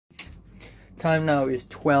Time now is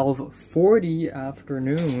 12:40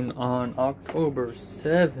 afternoon on October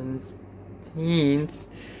 17th.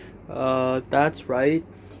 That's right.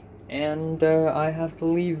 And I have to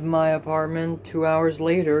leave my apartment 2 hours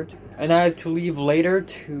later. And I have to leave later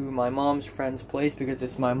to my mom's friend's place because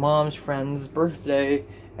it's my mom's friend's birthday.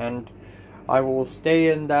 And I will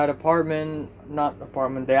stay in that apartment. Not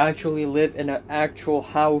apartment, they actually live in an actual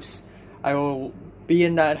house. I will be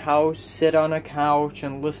in that house, sit on a couch,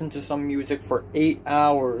 and listen to some music for 8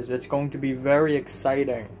 hours. It's going to be very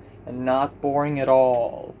exciting and not boring at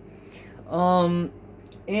all.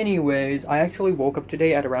 Anyways, I actually woke up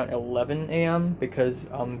today at around 11 a.m. because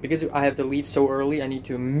I have to leave so early. I need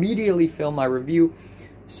to immediately film my review.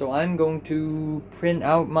 So I'm going to print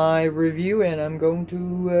out my review and I'm going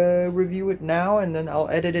to review it now, and then I'll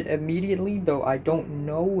edit it immediately, though I don't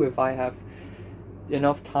know if I have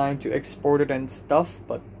enough time to export it and stuff,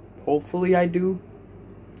 but hopefully I do.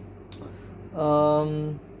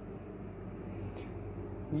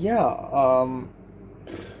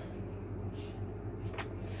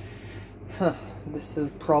 This is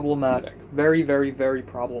problematic. Very, very, very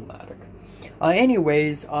problematic.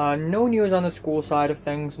 Anyways, no news on the school side of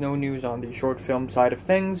things, no news on the short film side of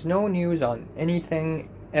things, no news on anything,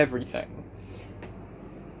 everything.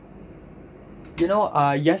 You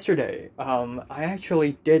know, yesterday, I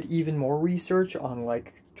actually did even more research on,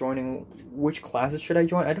 like, joining, which classes should I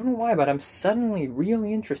join. I don't know why, but I'm suddenly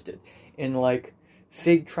really interested in, like,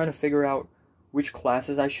 trying to figure out which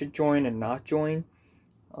classes I should join and not join.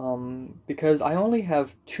 Because I only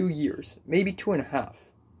have 2 years, maybe 2.5,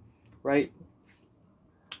 right?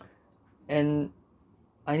 And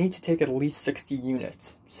I need to take at least 60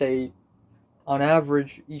 units. Say, on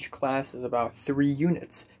average, each class is about 3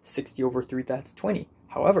 units. 60 over 3, that's 20.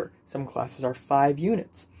 However, some classes are 5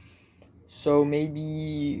 units. So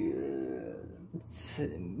maybe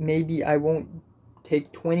I won't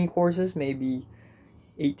take 20 courses, maybe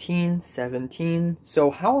 18, 17. So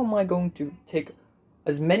how am I going to take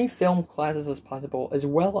as many film classes as possible, as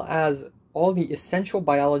well as all the essential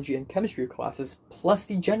biology and chemistry classes, plus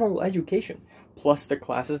the general education, plus the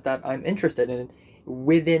classes that I'm interested in,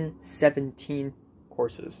 within 17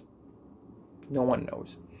 courses? No one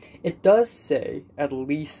knows. It does say at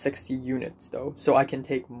least 60 units, though, so I can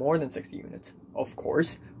take more than 60 units, of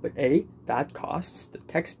course, but A, that costs. The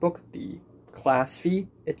textbook, the class fee,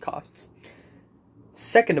 it costs.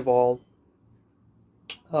 Second of all,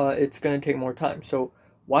 it's going to take more time, so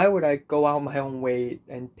why would I go out my own way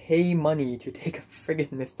and pay money to take a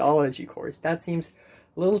friggin' mythology course? That seems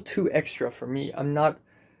a little too extra for me. I'm not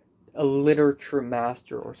a literature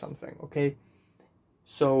master or something, okay?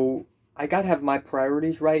 So I gotta have my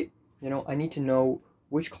priorities right. You know, I need to know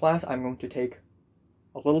which class I'm going to take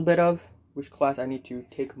a little bit of, which class I need to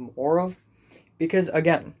take more of. Because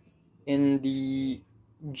again, in the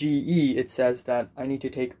GE, it says that I need to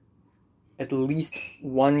take at least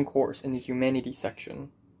 1 course in the humanities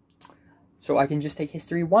section. So I can just take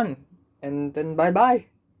history 1 and then bye-bye.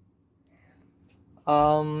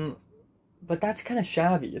 But that's kind of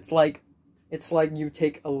shabby. It's like you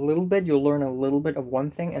take a little bit, you'll learn a little bit of one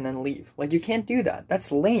thing and then leave. Like, you can't do that.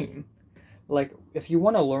 That's lame. Like, if you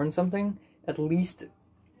want to learn something, at least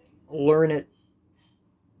learn it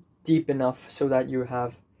deep enough so that you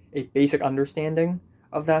have a basic understanding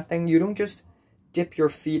of that thing. You don't just dip your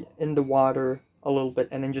feet in the water a little bit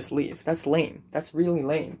and then just leave. That's lame. That's really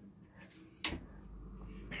lame.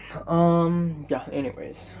 Yeah,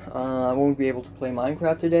 anyways, I won't be able to play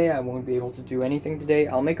Minecraft today. I won't be able to do anything today.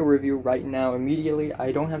 I'll make a review right now, immediately.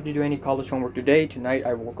 I don't have to do any college homework today. Tonight,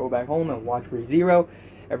 I will go back home and watch Re:Zero.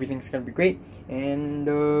 Everything's gonna be great. And,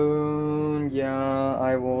 yeah,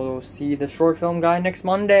 I will see the short film guy next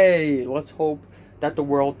Monday. Let's hope that the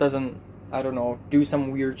world doesn't, I don't know, do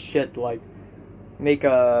some weird shit like make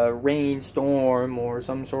a rainstorm or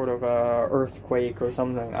some sort of earthquake or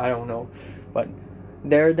something. I don't know. But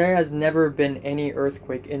there has never been any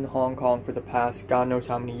earthquake in Hong Kong for the past God knows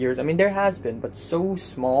how many years. I mean, there has been, but so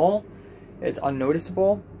small, it's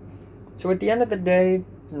unnoticeable. So at the end of the day,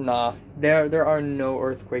 nah, there are no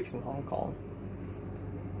earthquakes in Hong Kong.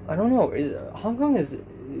 I don't know. Hong Kong is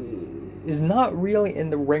not really in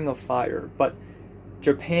the ring of fire, but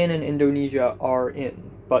Japan and Indonesia are in.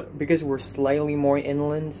 But because we're slightly more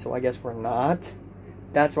inland, so I guess we're not.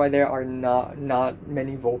 That's why there are not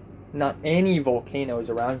any volcanoes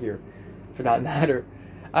around here, for that matter.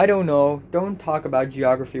 I don't know. Don't talk about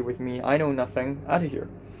geography with me. I know nothing. Out of here.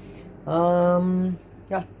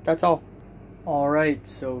 Yeah, that's all. Alright,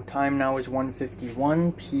 so time now is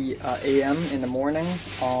 1:51 a.m. in the morning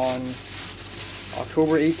on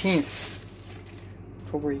October 18th.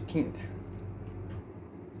 October 18th.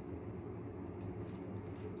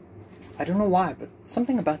 I don't know why, but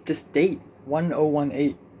something about this date,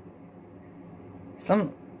 1018.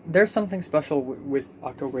 There's something special with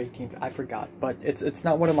October 18th. I forgot, but it's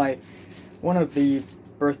not one of the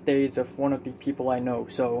birthdays of one of the people I know.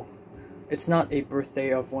 So it's not a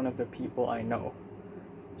birthday of one of the people I know.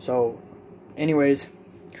 So, anyways,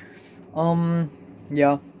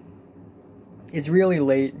 yeah, it's really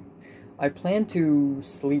late. I plan to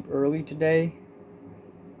sleep early today,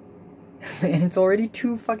 and it's already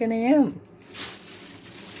 2 fucking a.m.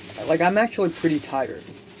 Like, I'm actually pretty tired,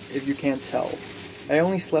 if you can't tell. I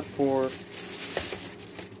only slept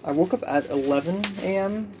I woke up at 11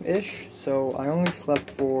 a.m.-ish, so I only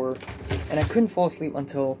slept and I couldn't fall asleep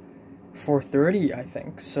until 4:30, I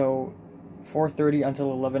think. So, 4:30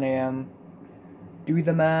 until 11 a.m. Do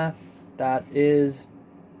the math, that is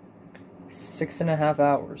 6.5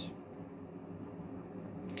 hours.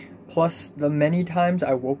 Plus the many times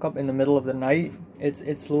I woke up in the middle of the night,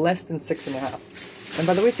 it's less than 6.5. And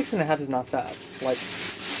by the way, 6.5 is not bad. Like,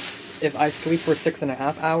 if I sleep for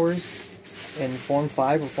 6.5 hours in Form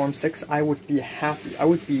 5 or Form 6, I would be happy. I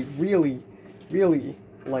would be really, really,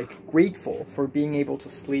 like, grateful for being able to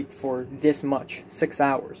sleep for this much. 6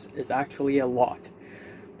 hours is actually a lot.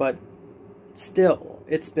 But still,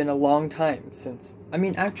 it's been a long time since... I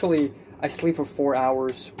mean, actually, I sleep for 4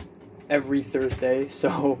 hours every Thursday,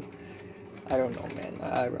 so... I don't know, man.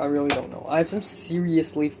 I really don't know. I have some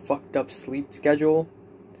seriously fucked up sleep schedule.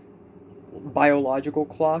 Biological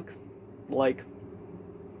clock. Like,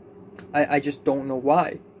 I just don't know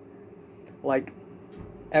why. Like,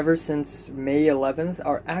 ever since May 11th,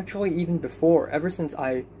 or actually even before, ever since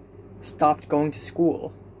I stopped going to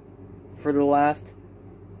school for the last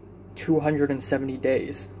 270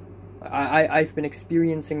 days. I've been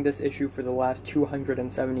experiencing this issue for the last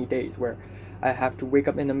 270 days, where I have to wake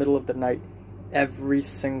up in the middle of the night every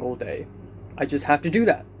single day. I just have to do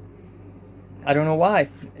that. I don't know why.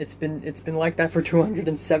 It's been like that for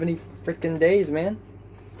 270 freaking days, man.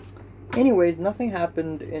 Anyways, nothing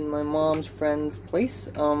happened in my mom's friend's place.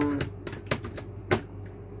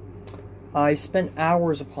 I spent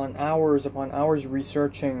hours upon hours upon hours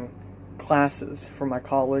researching classes for my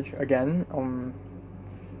college again.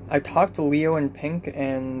 I talked to Leo and Pink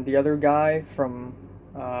and the other guy from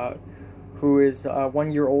who is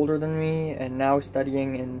 1 year older than me and now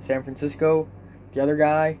studying in San Francisco. The other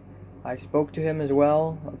guy, I spoke to him as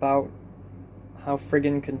well about how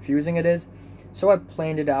friggin' confusing it is. So I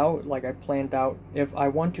planned it out, like I planned out if I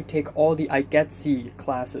want to take all the IGETC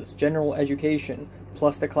classes, general education,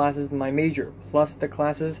 plus the classes in my major, plus the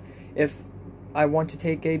classes if I want to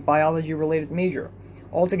take a biology-related major.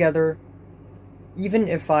 Altogether, even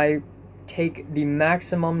if I take the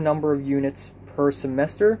maximum number of units per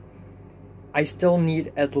semester, I still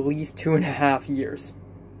need at least 2.5 years.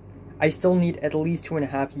 I still need at least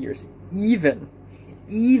 2.5 years, even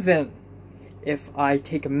if I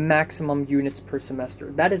take maximum units per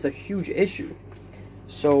semester. That is a huge issue.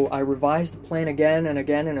 So I revised the plan again and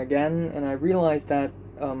again and again, and I realized that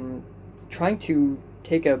trying to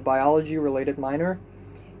take a biology-related minor,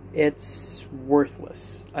 it's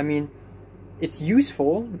worthless. I mean, it's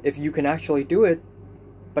useful if you can actually do it,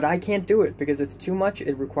 but I can't do it because it's too much,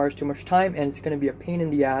 it requires too much time, and it's going to be a pain in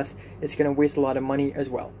the ass. It's going to waste a lot of money as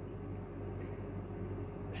well.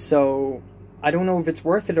 So, I don't know if it's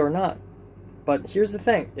worth it or not. But here's the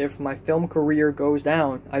thing, if my film career goes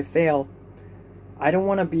down, I fail, I don't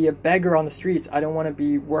want to be a beggar on the streets. I don't want to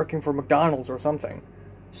be working for McDonald's or something.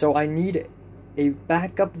 So I need a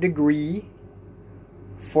backup degree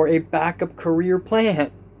for a backup career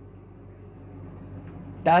plan.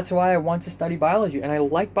 That's why I want to study biology, and I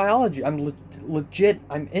like biology. I'm legit,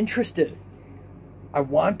 I'm interested. I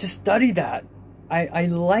want to study that. I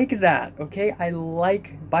like that, okay? I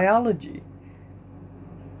like biology.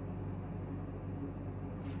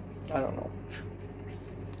 I don't know.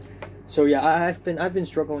 So yeah, I've been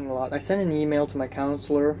struggling a lot. I sent an email to my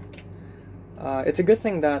counselor. It's a good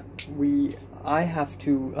thing that I have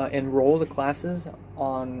to enroll the classes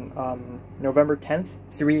on November 10th,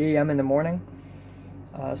 3 a.m. in the morning.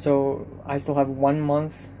 So I still have 1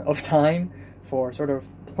 month of time for sort of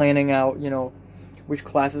planning out, you know, which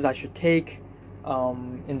classes I should take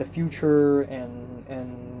in the future and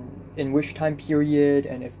in which time period,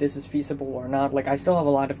 and if this is feasible or not. Like, I still have a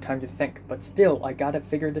lot of time to think, but still, I gotta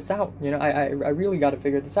figure this out, you know, I really gotta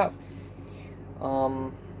figure this out.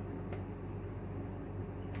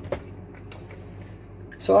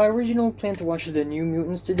 So I originally planned to watch The New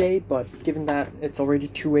Mutants today, but given that it's already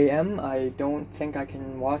 2 a.m., I don't think I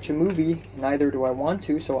can watch a movie, neither do I want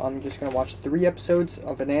to, so I'm just gonna watch 3 episodes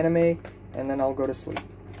of an anime, and then I'll go to sleep.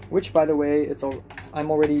 Which, by the way, I'm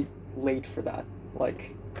already late for that.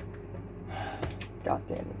 Like, God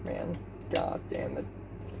damn it, man. God damn it.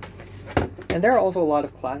 And there are also a lot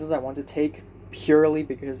of classes I want to take purely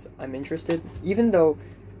because I'm interested. Even though,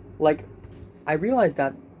 like, I realized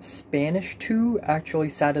that Spanish 2 actually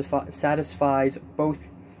satisfies both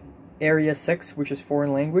Area 6, which is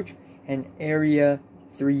foreign language, and Area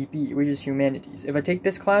 3B, which is humanities. If I take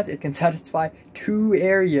this class, it can satisfy 2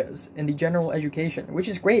 areas in the general education, which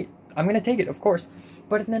is great. I'm gonna take it, of course.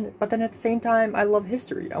 But then at the same time, I love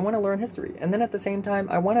history. I want to learn history. And then at the same time,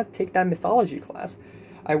 I want to take that mythology class.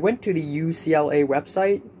 I went to the UCLA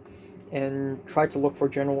website and tried to look for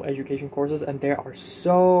general education courses, and there are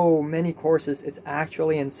so many courses, it's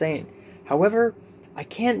actually insane. However, I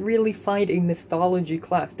can't really find a mythology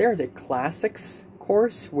class. There is a classics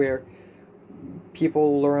course where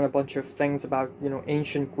people learn a bunch of things about, you know,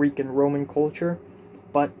 ancient Greek and Roman culture,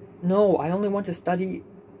 but no, I only want to study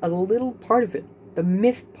a little part of it, the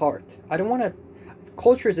myth part. I don't want to...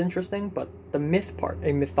 Culture is interesting, but the myth part,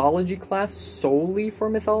 a mythology class solely for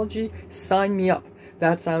mythology, sign me up.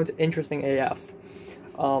 That sounds interesting AF.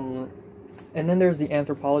 And then there's the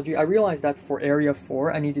anthropology. I realized that for Area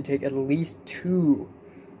 4, I need to take at least 3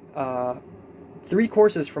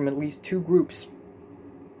 courses from at least 2 groups.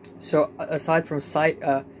 So aside from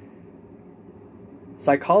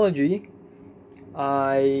psychology,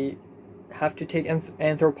 I have to take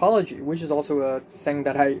anthropology, which is also a thing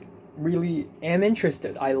that I really am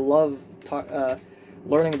interested. I love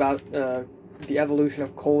learning about the evolution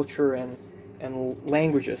of culture and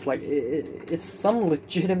languages. Like, it's some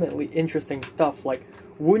legitimately interesting stuff. Like,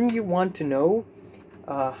 wouldn't you want to know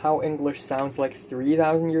how English sounds like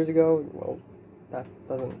 3,000 years ago? Well, that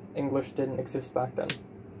doesn't... English didn't exist back then.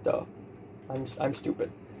 Duh. I'm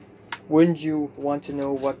stupid. Wouldn't you want to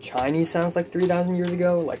know what Chinese sounds like 3,000 years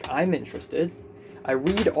ago? Like, I'm interested. I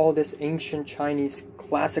read all this ancient Chinese,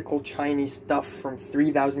 classical Chinese stuff from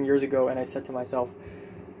 3,000 years ago, and I said to myself,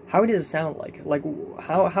 how does it sound like? Like,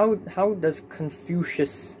 how does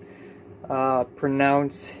Confucius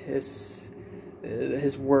pronounce his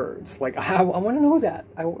words? Like, I want to know that.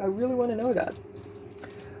 I really want to know that.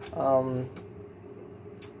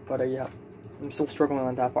 But yeah, I'm still struggling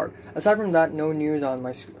on that part. Aside from that, no news on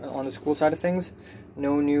the school side of things.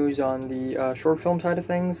 No news on the short film side of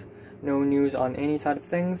things. No news on any side of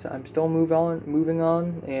things. I'm still moving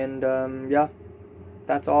on, and yeah,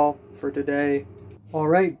 that's all for today.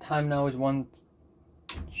 Alright, time now is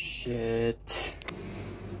shit.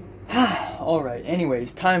 Alright,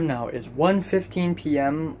 anyways, time now is 1:15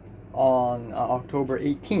 p.m. on October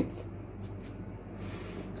 18th.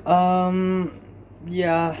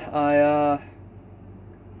 Yeah,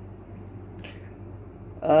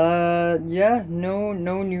 yeah, no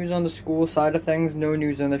news on the school side of things, no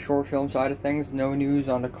news on the short film side of things, no news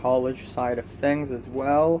on the college side of things as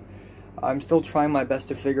well. I'm still trying my best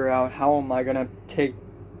to figure out how am I gonna take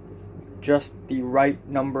just the right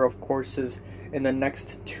number of courses in the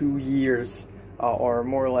next 2 years, or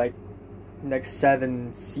more like next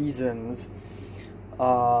 7 seasons.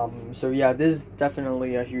 So yeah, this is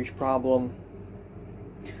definitely a huge problem.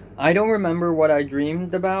 I don't remember what I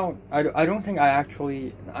dreamed about. I don't think I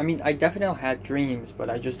actually... I mean, I definitely had dreams, but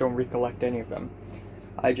I just don't recollect any of them.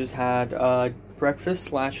 I just had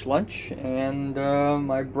breakfast/lunch, and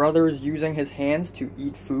my brother's using his hands to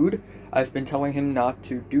eat food. I've been telling him not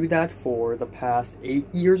to do that for the past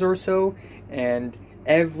 8 years or so, and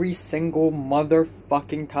every single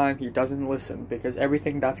motherfucking time he doesn't listen, because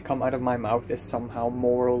everything that's come out of my mouth is somehow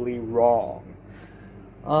morally wrong.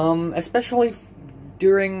 Especially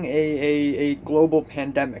during a global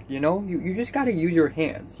pandemic, you know? You just gotta use your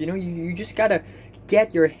hands, you know? You just gotta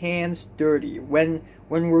get your hands dirty. When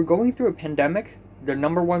we're going through a pandemic, the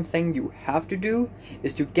number one thing you have to do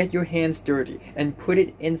is to get your hands dirty and put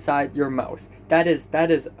it inside your mouth. That is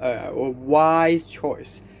a wise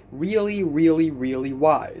choice. Really, really, really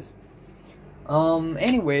wise.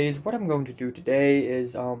 Anyways, what I'm going to do today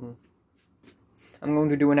is, I'm going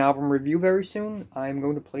to do an album review very soon. I'm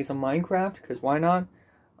going to play some Minecraft, because why not?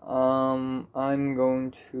 I'm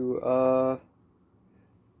going to,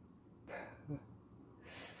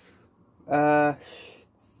 yeah,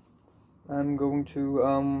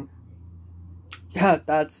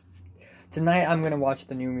 tonight I'm gonna watch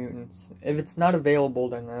The New Mutants. If it's not available,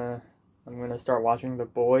 then, I'm gonna start watching The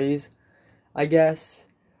Boys, I guess.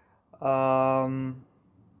 Yeah.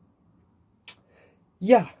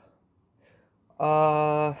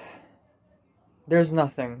 There's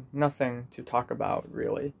nothing to talk about,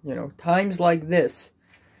 really. You know, times like this,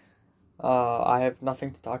 I have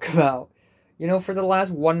nothing to talk about. You know, for the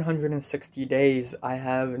last 160 days, I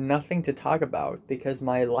have nothing to talk about because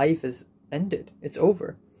my life is ended. It's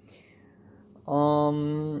over.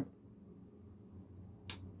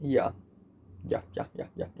 Yeah. Yeah, yeah, yeah,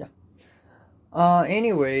 yeah, yeah.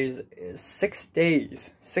 Anyways, 6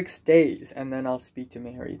 days. 6 days, and then I'll speak to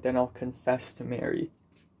Mary. Then I'll confess to Mary.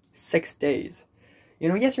 6 days. You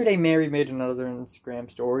know, yesterday Mary made another Instagram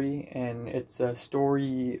story, and it's a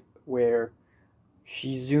story where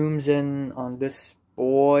she zooms in on this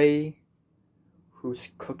boy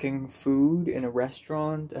who's cooking food in a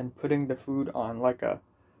restaurant and putting the food on like a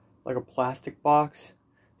plastic box.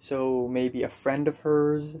 So maybe a friend of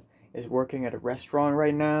hers is working at a restaurant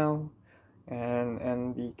right now,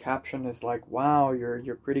 and the caption is like, "Wow,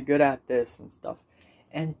 you're pretty good at this," and stuff.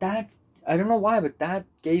 And that, I don't know why, but that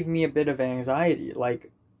gave me a bit of anxiety.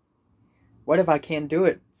 Like, what if I can't do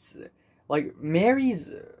it? Like, Mary's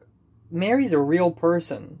a real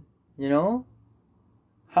person, you know?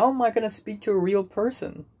 How am I gonna speak to a real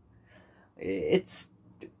person? It's,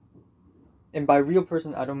 and by real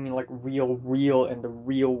person, I don't mean like real in the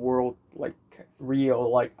real world, like real.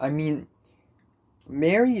 Like, I mean,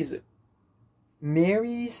 Mary's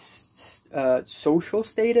social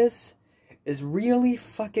status is really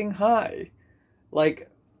fucking high. Like,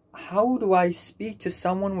 how do I speak to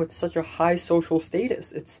someone with such a high social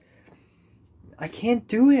status? I can't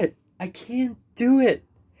do it. I can't do it.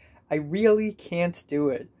 I really can't do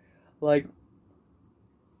it. Like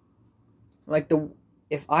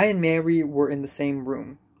if I and Mary were in the same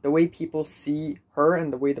room, the way people see her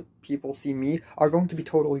and the way the people see me are going to be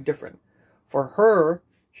totally different. For her,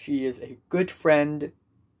 she is a good friend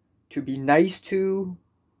to be nice to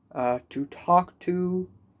talk to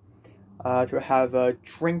have a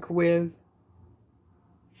drink with.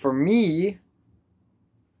 For me,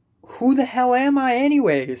 who the hell am I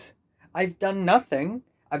anyways? I've done nothing.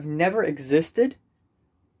 I've never existed.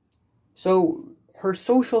 So her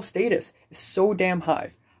social status is so damn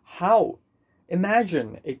high. How?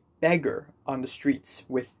 Imagine a beggar on the streets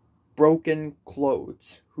with broken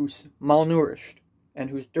clothes, who's malnourished and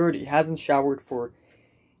who's dirty, hasn't showered for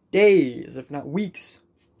days, if not weeks,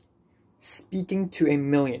 speaking to a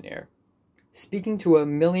millionaire. Speaking to a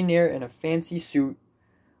millionaire in a fancy suit,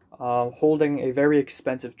 holding a very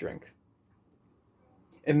expensive drink.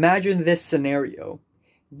 Imagine this scenario.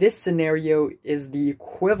 This scenario is the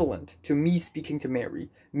equivalent to me speaking to Mary.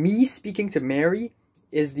 Me speaking to Mary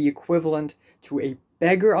is the equivalent to a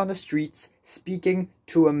beggar on the streets speaking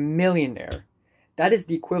to a millionaire. That is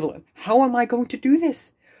the equivalent. How am I going to do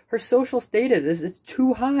this? Her social status is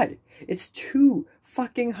too high. It's too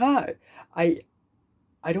fucking high. I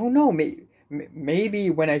don't know. Maybe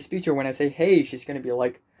when I speak to her, when I say, hey, she's going to be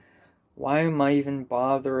like, why am I even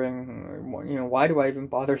bothering, you know, why do I even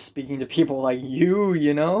bother speaking to people like you,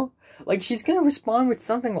 you know? Like, she's gonna respond with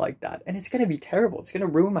something like that, and it's gonna be terrible. It's gonna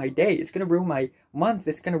ruin my day. It's gonna ruin my month.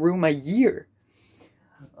 It's gonna ruin my year.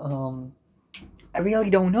 I really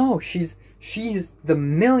don't know. She's the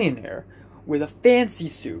millionaire with a fancy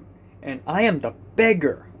suit, and I am the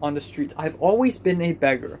beggar on the streets. I've always been a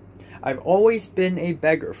beggar. I've always been a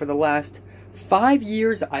beggar for the last 5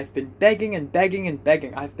 years. I've been begging and begging and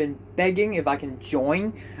begging. I've been begging if I can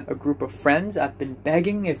join a group of friends. I've been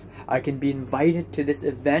begging if I can be invited to this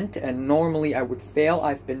event, and normally I would fail.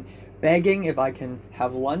 I've been begging if I can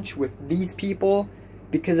have lunch with these people,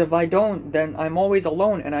 because if I don't, then I'm always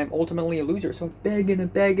alone and I'm ultimately a loser. So I beg and I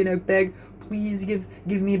beg and I beg. Please give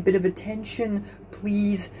me a bit of attention.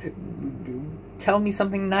 Please tell me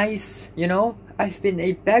something nice, you know? I've been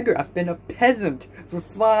a beggar. I've been a peasant for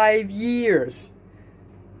 5 years.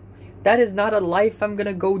 That is not a life I'm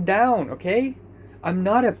gonna go down, okay? I'm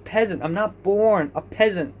not a peasant. I'm not born a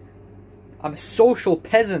peasant. I'm a social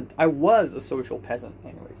peasant. I was a social peasant,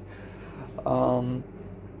 anyways.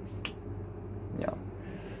 Yeah.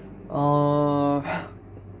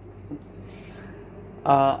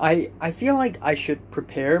 I feel like I should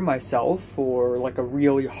prepare myself for like a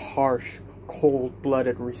really harsh,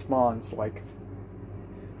 cold-blooded response, like,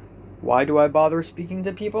 why do I bother speaking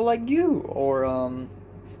to people like you? Or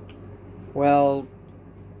well,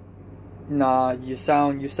 nah, you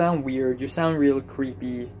sound weird, you sound real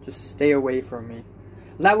creepy, just stay away from me.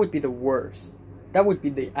 That would be the worst. That would be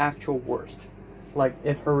the actual worst. Like,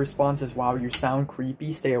 if her response is, wow, you sound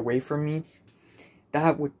creepy, stay away from me,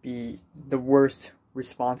 that would be the worst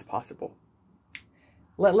response possible.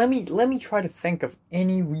 Let me try to think of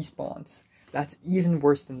any response that's even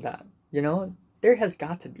worse than that, you know? There has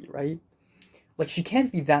got to be, right? Like, she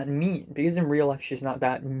can't be that mean, because in real life she's not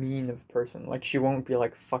that mean of a person. Like, she won't be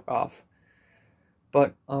like, fuck off.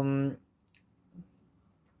 But,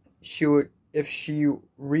 she would, if she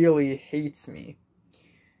really hates me,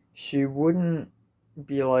 she wouldn't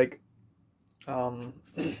be like,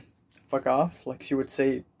 fuck off. Like, she would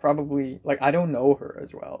say, probably, like, I don't know her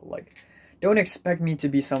as well. Like, don't expect me to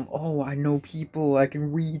be some, oh, I know people, I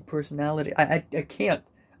can read personality. I can't.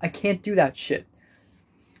 I can't do that shit.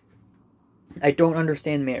 I don't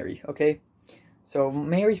understand Mary, okay? So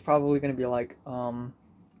Mary's probably gonna be like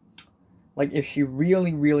if she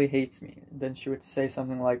really, really hates me, then she would say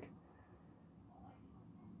something like,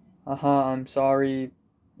 I'm sorry.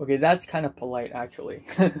 Okay, that's kind of polite, actually.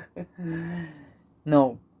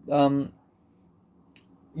 No,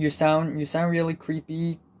 you sound really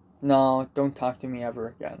creepy. No, don't talk to me ever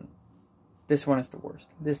again. This one is the worst.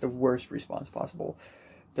 This is the worst response possible.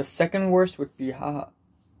 The second worst would be, haha.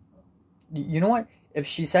 You know what? If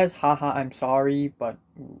she says, haha, I'm sorry, but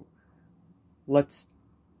let's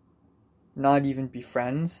not even be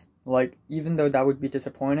friends. Like, even though that would be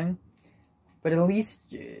disappointing, but at least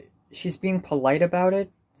she's being polite about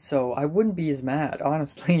it, so I wouldn't be as mad,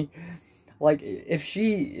 honestly. Like, if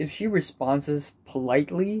she responds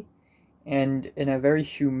politely and in a very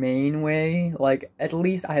humane way, like, at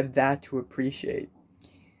least I have that to appreciate.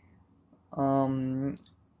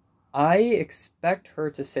 I expect her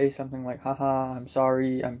to say something like, haha, I'm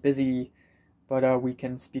sorry, I'm busy, but we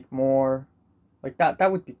can speak more. Like,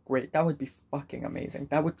 that would be great. That would be fucking amazing.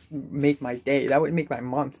 That would make my day. That would make my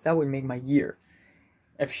month. That would make my year.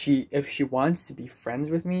 If she wants to be friends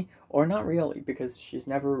with me, or not really, because she's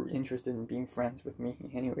never interested in being friends with me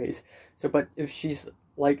anyways. So, but if she's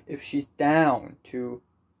down to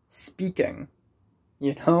speaking,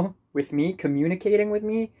 you know, with me, communicating with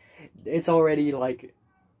me, it's already like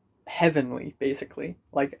heavenly, basically.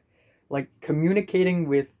 Like communicating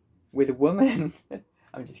with a woman.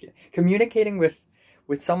 I'm just kidding. Communicating with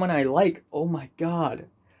someone I like. Oh my god,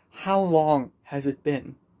 how long has it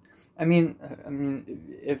been? I mean,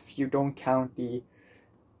 if you don't count the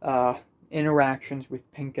interactions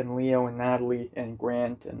with Pink and Leo and Natalie and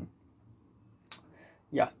Grant, and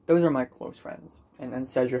yeah, those are my close friends. And then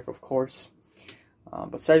Cedric, of course.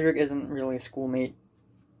 But Cedric isn't really a schoolmate.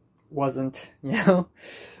 Wasn't, you know?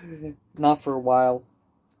 Not for a while.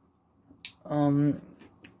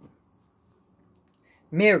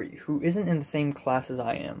 Mary, who isn't in the same class as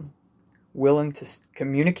I am, willing to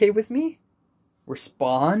communicate with me?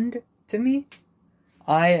 Respond to me?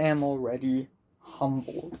 I am already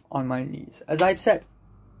humbled on my knees. As I've said,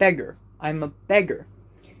 beggar. I'm a beggar.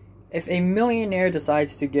 If a millionaire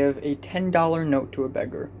decides to give a $10 note to a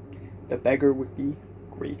beggar, the beggar would be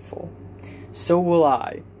grateful. So will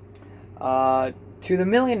I. To the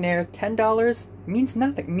millionaire, $10 means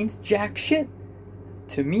nothing. It means jack shit.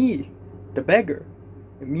 To me, the beggar,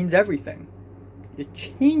 it means everything. It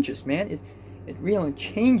changes, man. It really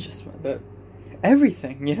changes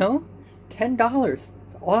everything, you know? $10.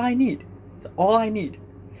 It's all I need. It's all I need.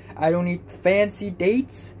 I don't need fancy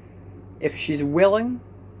dates. If she's willing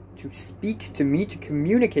to speak to me, to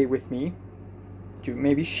communicate with me, to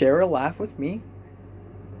maybe share a laugh with me,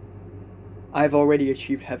 I've already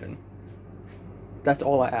achieved heaven. That's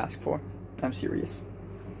all I ask for. I'm serious.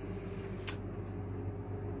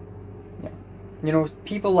 Yeah. You know,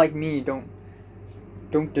 people like me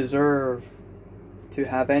don't deserve to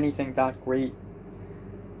have anything that great.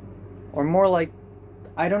 Or more like,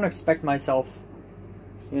 I don't expect myself,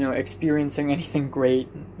 you know, experiencing anything great.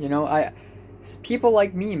 You know, people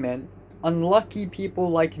like me, man. Unlucky people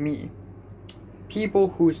like me. People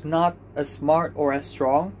who's not as smart or as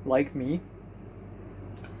strong like me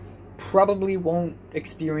probably won't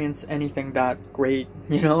experience anything that great,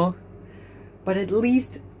 you know? But at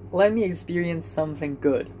least let me experience something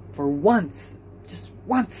good. For once. Just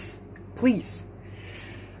once. Please.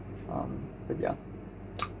 But yeah.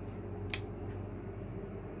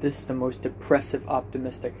 This is the most depressive,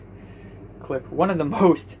 optimistic clip. One of the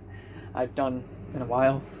most I've done in a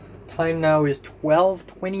while. Time now is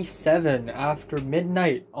 12:27 after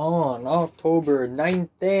midnight on October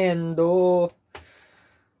 19th.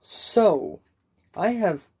 So, I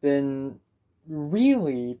have been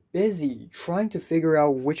really busy trying to figure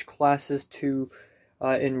out which classes to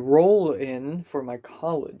enroll in for my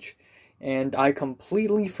college. And I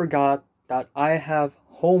completely forgot that I have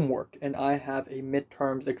homework and I have a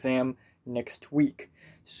midterms exam next week.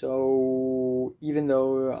 So even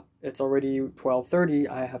though it's already 12:30,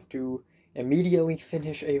 I have to immediately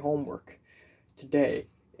finish a homework today.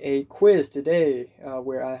 A quiz today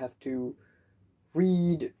where I have to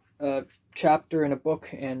read a chapter in a book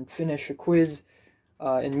and finish a quiz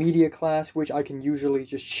in media class, which I can usually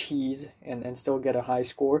just cheese and still get a high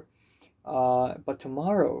score. But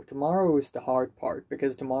tomorrow is the hard part,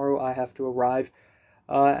 because tomorrow I have to arrive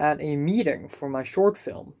at a meeting for my short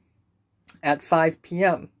film at 5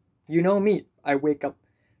 p.m. You know me,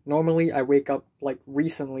 normally I wake up, like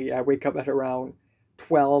recently, I wake up at around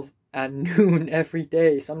 12 at noon every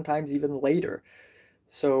day, sometimes even later.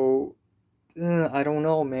 So, I don't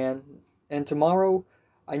know, man. And tomorrow,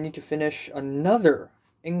 I need to finish another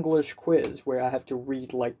English quiz where I have to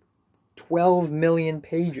read like 12 million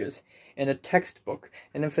pages in a textbook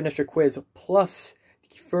and then finish a quiz plus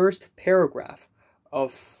the first paragraph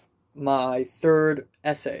of my third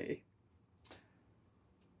essay.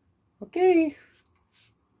 Okay.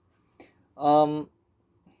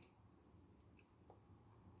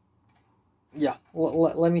 Yeah,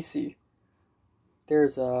 let me see.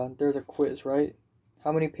 There's a quiz, right?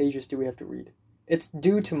 How many pages do we have to read? It's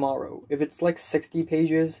due tomorrow. If it's like 60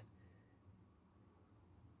 pages,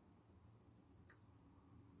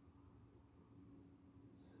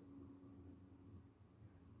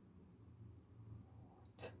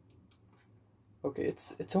 okay,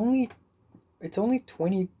 it's only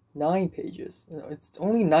 29 pages. No, it's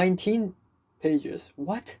only 19 pages.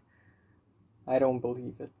 What? I don't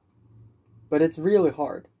believe it. But it's really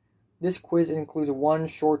hard. This quiz includes one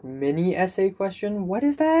short mini essay question. What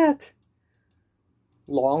is that?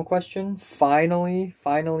 Long question? Finally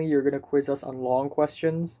you're gonna quiz us on long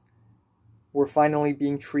questions? We're finally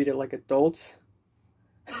being treated like adults?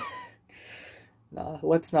 Nah,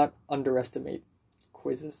 let's not underestimate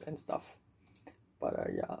quizzes and stuff. But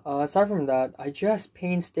yeah, aside from that, I just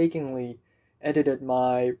painstakingly edited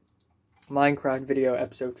my Minecraft video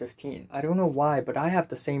episode 15. I don't know why, but I have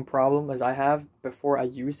the same problem as I have before I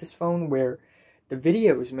use this phone, where the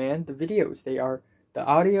videos, man, the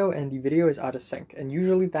audio and the video is out of sync, and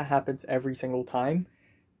usually that happens every single time,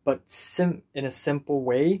 but in a simple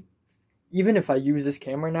way. Even if I use this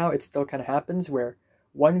camera now, it still kind of happens where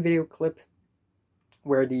one video clip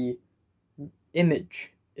where the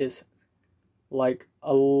image is like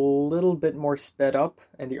a little bit more sped up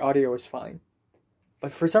and the audio is fine.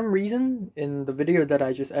 But for some reason, in the video that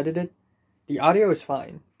I just edited, the audio is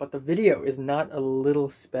fine, but the video is not a little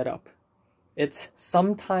sped up. It's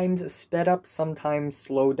sometimes sped up, sometimes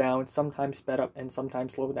slowed down, sometimes sped up, and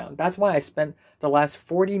sometimes slowed down. That's why I spent the last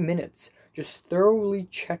 40 minutes just thoroughly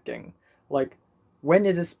checking, like, when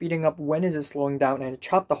is it speeding up, when is it slowing down, and I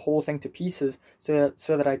chopped the whole thing to pieces so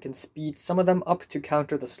that I can speed some of them up to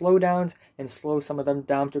counter the slowdowns and slow some of them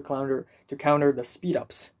down to counter the speed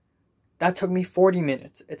ups. That took me 40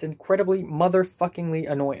 minutes. It's incredibly motherfuckingly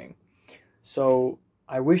annoying. So,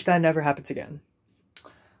 I wish that never happens again.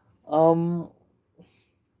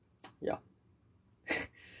 Yeah.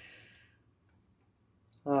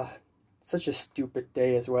 Such a stupid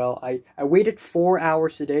day as well. I waited 4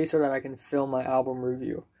 hours today so that I can film my album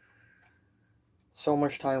review. So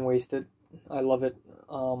much time wasted. I love it.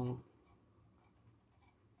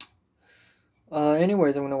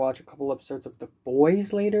 Anyways, I'm gonna watch a couple episodes of The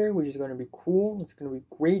Boys later, which is gonna be cool. It's gonna be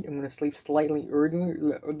great. I'm gonna sleep slightly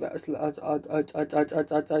earlier. I'm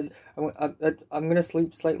gonna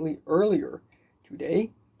sleep slightly earlier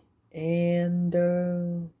today, and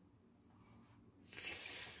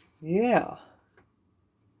yeah,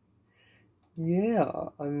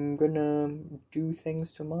 I'm gonna do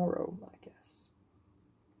things tomorrow, I guess.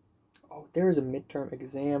 Oh, there's a midterm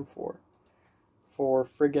exam for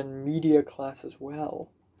friggin' media class as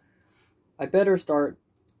well. I better start,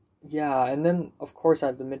 yeah, and then of course I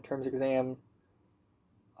have the midterms exam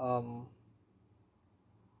a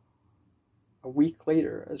week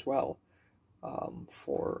later as well,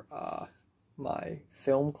 for my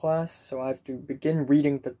film class, so I have to begin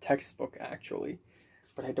reading the textbook actually,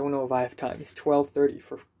 but I don't know if I have time. It's 12:30,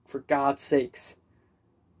 for God's sakes.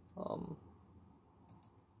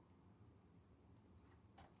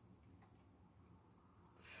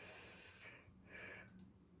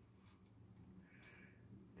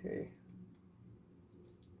 Okay.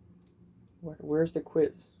 Where's the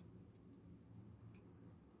quiz?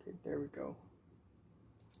 Okay, there we go.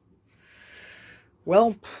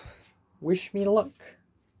 Well, wish me luck.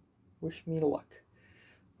 Wish me luck.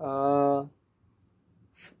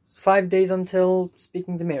 5 days until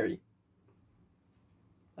speaking to Mary.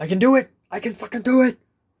 I can do it! I can fucking do it!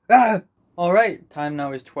 Ah! Alright, time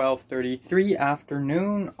now is 12:33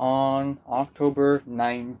 afternoon on October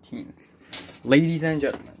 19th. Ladies and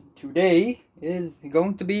gentlemen, today is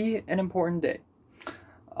going to be an important day.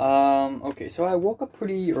 Okay, so I woke up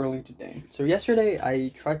pretty early today. So yesterday I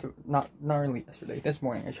tried to, not really yesterday, this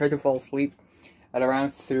morning, I tried to fall asleep at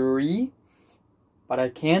around 3, but I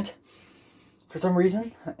can't for some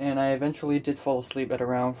reason, and I eventually did fall asleep at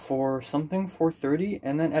around 4:30,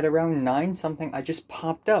 and then at around 9 something I just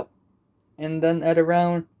popped up. And then at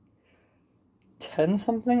around 10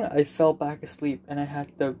 something I fell back asleep and I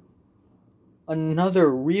had another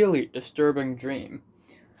really disturbing dream.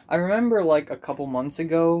 I remember like a couple months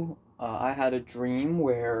ago, I had a dream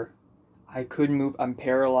where I couldn't move. I'm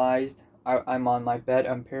paralyzed. I'm on my bed.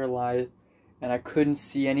 I'm paralyzed. And I couldn't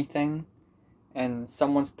see anything. And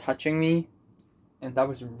someone's touching me. And that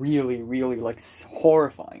was really, really, like,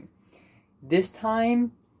 horrifying. This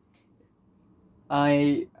time,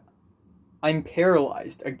 I'm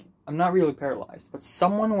paralyzed. I'm not really paralyzed, but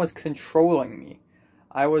someone was controlling me.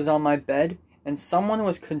 I was on my bed, and someone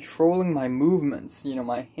was controlling my movements. You know,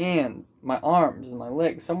 my hands, my arms, and my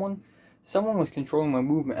legs. Someone was controlling my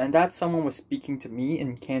movement, and that someone was speaking to me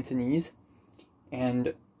in Cantonese.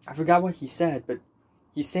 And I forgot what he said, but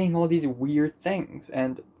he's saying all these weird things,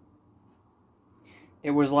 and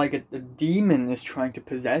it was like a demon is trying to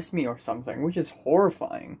possess me or something, which is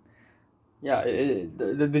horrifying. Yeah,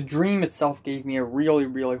 the dream itself gave me a really,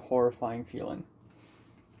 really horrifying feeling.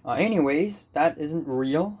 Anyways, that isn't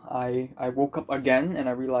real. I woke up again and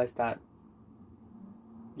I realized that,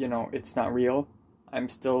 you know, it's not real. I'm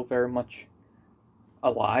still very much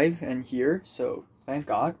alive and here, so thank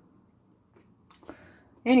God.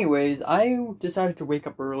 Anyways, I decided to wake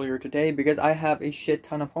up earlier today because I have a shit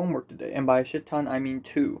ton of homework today. And by a shit ton, I mean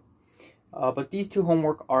 2. But these 2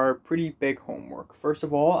 homework are pretty big homework. First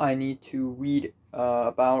of all, I need to read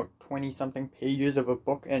about 20-something pages of a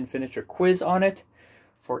book and finish a quiz on it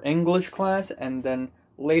for English class. And then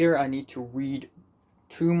later, I need to read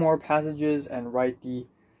 2 more passages and write the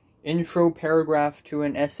intro paragraph to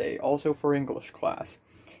an essay, also for English class.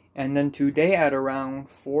 And then today at around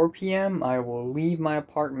 4 p.m., I will leave my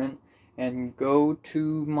apartment and go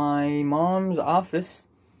to my mom's office.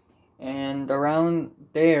 And around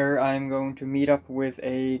there, I'm going to meet up with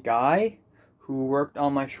a guy who worked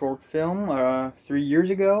on my short film 3 years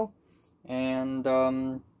ago. And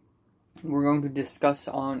we're going to discuss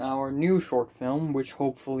on our new short film, which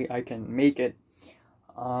hopefully I can make it.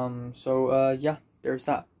 Yeah, there's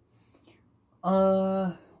that.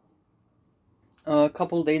 A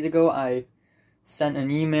couple days ago, I sent an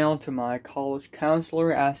email to my college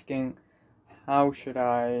counselor asking how should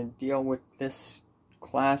I deal with this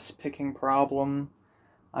class picking problem.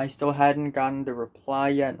 I still hadn't gotten the reply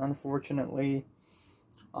yet, unfortunately.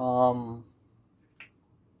 That's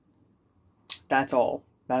all.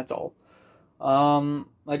 I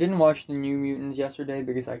didn't watch the New Mutants yesterday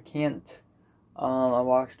because I can't. I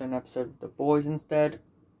watched an episode of The Boys instead.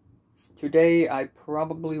 Today, I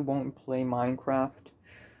probably won't play Minecraft,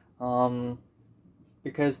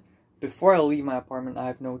 because before I leave my apartment, I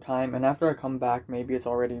have no time, and after I come back, maybe it's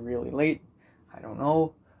already really late, I don't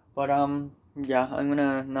know, but, yeah, I'm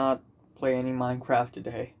gonna not play any Minecraft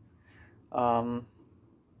today, and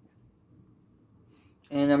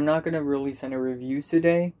I'm not gonna release any reviews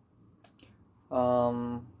today,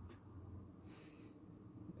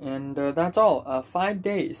 and that's all. 5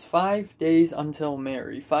 days. 5 days until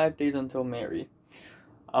Mary. 5 days until Mary.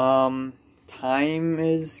 Time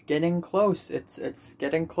is getting close. It's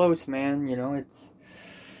getting close, man. You know,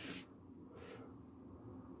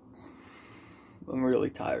 I'm really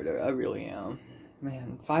tired. I really am.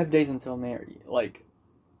 Man, 5 days until Mary. Like,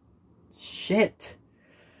 shit.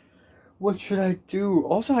 What should I do?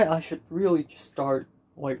 Also, I should really just start,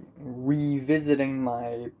 like, revisiting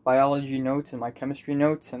my biology notes and my chemistry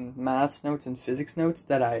notes and maths notes and physics notes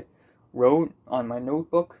that I wrote on my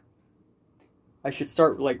notebook. I should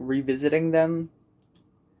start, like, revisiting them,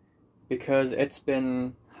 because it's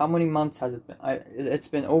been, how many months has it been? It's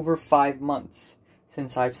been over 5 months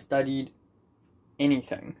since I've studied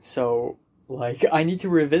anything, so, like, I need to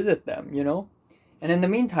revisit them, you know? And in the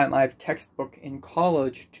meantime, I have textbook in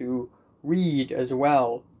college to read as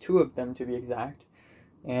well, 2 of them to be exact.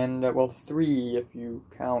 And, well, 3 if you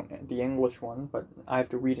count the English one, but I have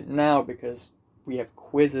to read it now because we have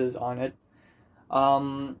quizzes on it.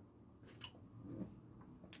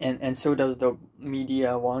 And so does the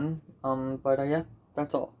media one. Yeah,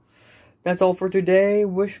 that's all. That's all for today.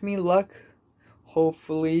 Wish me luck.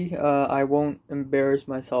 Hopefully, I won't embarrass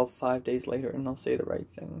myself 5 days later and I'll say the right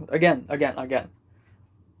thing. Again.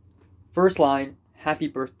 First line, happy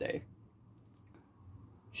birthday.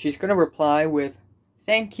 She's gonna reply with,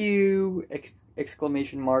 thank you!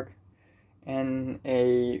 Exclamation mark, and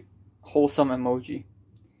a wholesome emoji.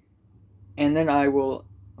 And then I will,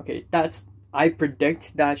 I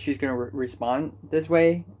predict that she's gonna respond this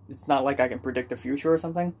way. It's not like I can predict the future or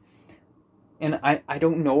something. And I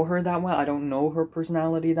don't know her that well. I don't know her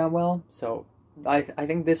personality that well. So I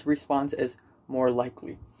think this response is more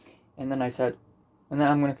likely. And then I said, and then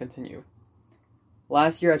I'm gonna continue.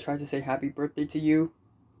 Last year I tried to say happy birthday to you,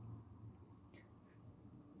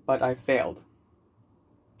 but I failed.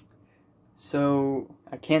 So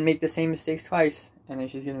I can't make the same mistakes twice. And then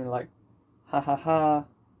she's gonna be like, ha ha ha,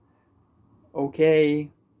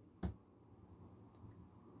 okay.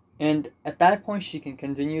 And at that point, she can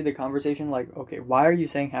continue the conversation like, okay, why are you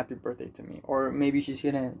saying happy birthday to me? Or maybe she's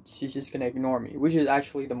just gonna ignore me, which is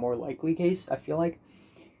actually the more likely case, I feel like.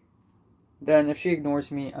 Then if she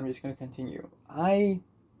ignores me, I'm just gonna continue.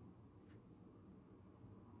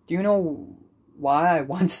 Do you know why I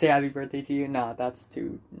want to say happy birthday to you? Nah, that's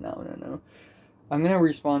too... No. I'm gonna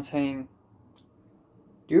respond saying,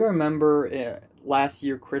 do you remember last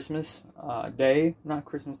year Christmas day? Not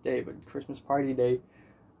Christmas day, but Christmas party day.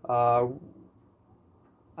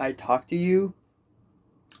 I talked to you.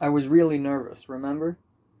 I was really nervous, remember?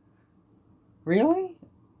 Really?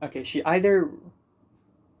 Okay, she either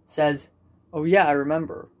says, oh yeah, I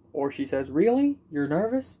remember. Or she says, really? You're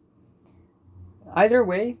nervous? Either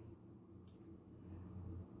way,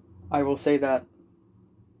 I will say that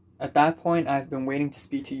at that point, I've been waiting to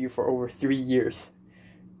speak to you for over 3 years.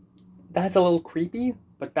 That's a little creepy,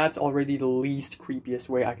 but that's already the least creepiest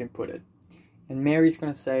way I can put it. And Mary's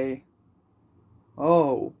gonna say,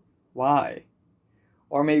 oh, why?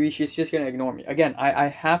 Or maybe she's just gonna ignore me. Again, I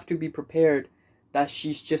have to be prepared that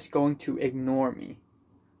she's just going to ignore me.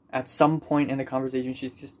 At some point in the conversation,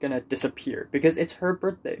 she's just gonna disappear. Because it's her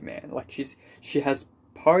birthday, man. Like, she has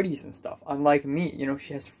parties and stuff. Unlike me, you know,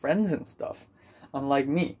 she has friends and stuff. Unlike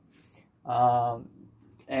me.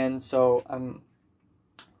 And so,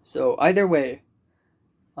 so either way,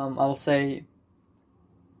 I'll say,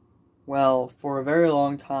 well, for a very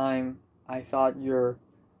long time, I thought you're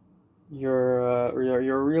a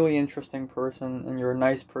really interesting person, and you're a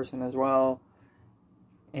nice person as well.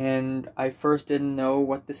 And I first didn't know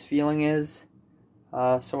what this feeling is,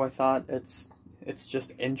 so I thought it's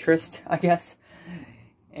just interest, I guess.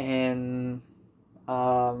 And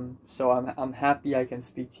so I'm happy I can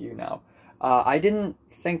speak to you now. I didn't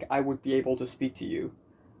think I would be able to speak to you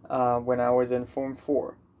when I was in Form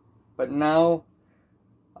 4, but now,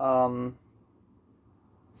 oh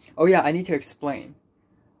yeah, I need to explain.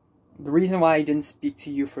 The reason why I didn't speak to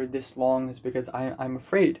you for this long is because I'm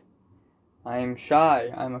afraid. I'm shy.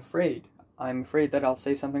 I'm afraid. I'm afraid that I'll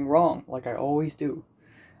say something wrong, like I always do.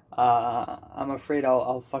 I'm afraid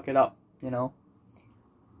I'll fuck it up, you know?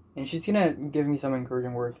 And she's gonna give me some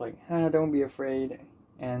encouraging words like, don't be afraid.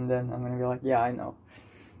 And then I'm gonna be like, yeah, I know.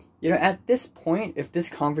 You know, at this point, if this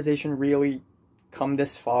conversation really come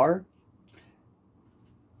this far,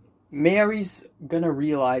 Mary's gonna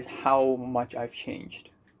realize how much I've changed,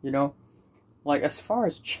 you know? Like, as far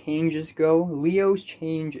as changes go, Leo's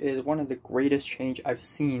change is one of the greatest change I've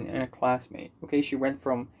seen in a classmate. Okay, she went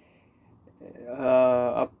from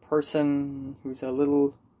a person who's a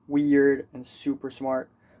little weird and super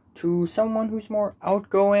smart to someone who's more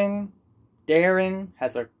outgoing, daring,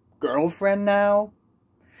 has a girlfriend now.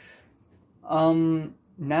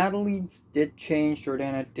 Natalie did change,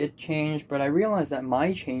 Jordana did change, but I realized that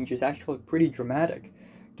my change is actually pretty dramatic,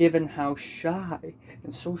 given how shy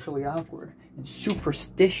and socially awkward and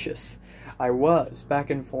superstitious I was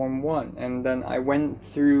back in Form 1. And then I went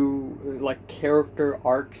through, like, character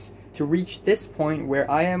arcs to reach this point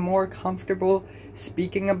where I am more comfortable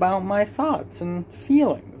speaking about my thoughts and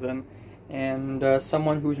feelings, and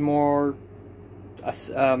someone who's more,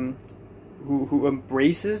 who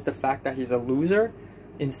embraces the fact that he's a loser,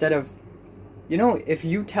 instead of, you know, if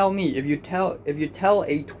you tell a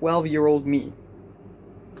 12-year-old me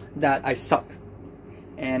that I suck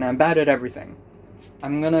and I'm bad at everything,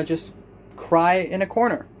 I'm gonna just cry in a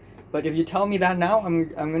corner. But if you tell me that now,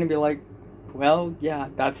 I'm gonna be like, well, yeah,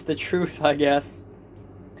 that's the truth, I guess.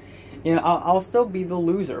 You know, I'll still be the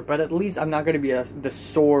loser, but at least I'm not gonna be the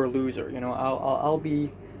sore loser. You know, I'll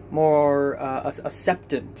be more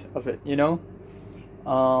acceptant of it. You know,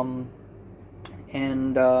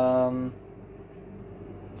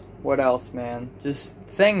 what else, man? Just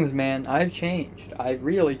things, man. I've changed. I've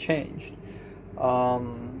really changed.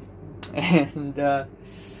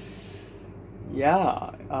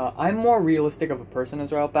 Yeah, I'm more realistic of a person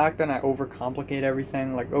as well. Back then I overcomplicate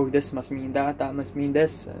everything, like, oh, this must mean that, that must mean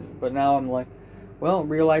this, but now I'm like, well,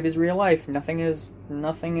 real life is real life. Nothing is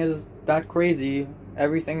that crazy.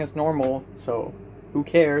 Everything is normal, so who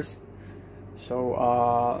cares?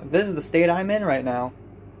 So this is the state I'm in right now.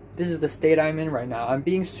 I'm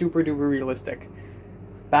being super duper realistic.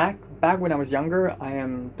 Back when I was younger, I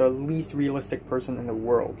am the least realistic person in the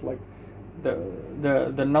world. Like,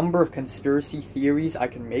 the number of conspiracy theories I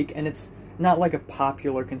can make, and it's not like a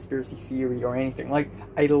popular conspiracy theory or anything. Like,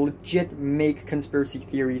 I legit make conspiracy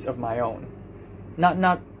theories of my own.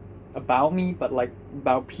 Not about me, but like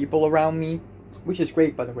about people around me, which is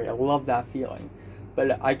great, by the way. I love that feeling.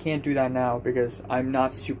 But I can't do that now because I'm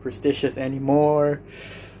not superstitious anymore.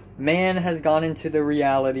 Man has gone into the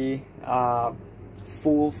reality,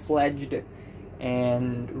 full-fledged,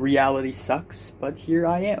 and reality sucks, but here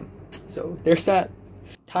I am. So there's that.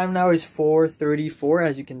 Time now is 4:34.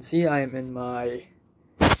 As you can see, I am in my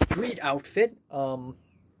street outfit.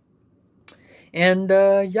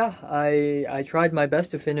 Yeah, I tried my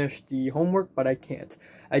best to finish the homework, but I can't.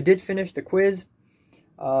 I did finish the quiz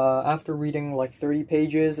after reading like 30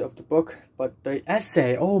 pages of the book, but the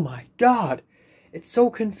essay, oh my god, it's so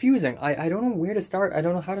confusing. I don't know where to start. I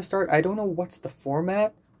don't know how to start. I don't know what's the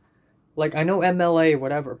format. Like, I know MLA,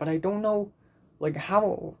 whatever, but I don't know, like,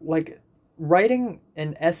 how, like, writing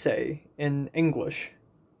an essay in English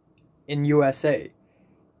in USA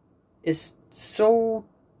is so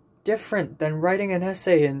different than writing an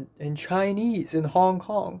essay in Chinese in Hong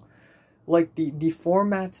Kong. Like, the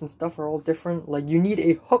formats and stuff are all different. Like, you need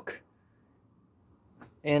a hook.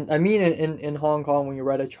 And I mean, in Hong Kong, when you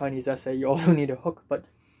write a Chinese essay, you also need a hook, but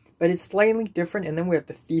it's slightly different. And then we have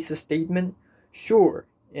the thesis statement. Sure,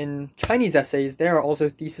 in Chinese essays, there are also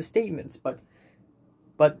thesis statements, but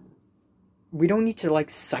we don't need to, like,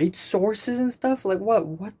 cite sources and stuff. Like,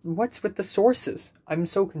 what's with the sources? I'm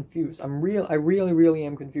so confused. I really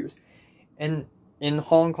am confused. And in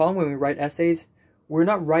Hong Kong, when we write essays, we're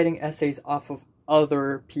not writing essays off of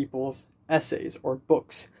other people's essays or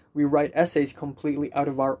books. We write essays completely out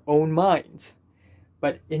of our own minds.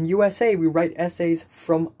 But in USA, we write essays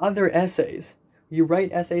from other essays. We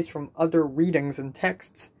write essays from other readings and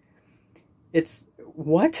texts. It's,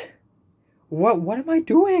 what? What am I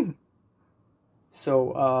doing?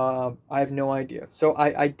 So, I have no idea. So,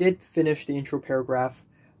 I did finish the intro paragraph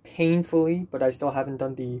painfully, but I still haven't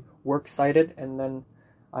done the works cited, and then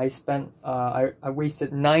I spent, I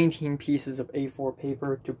wasted 19 pieces of A4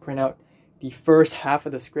 paper to print out the first half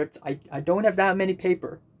of the script. I don't have that many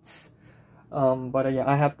papers. But yeah,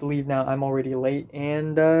 I have to leave now. I'm already late,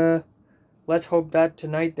 and, let's hope that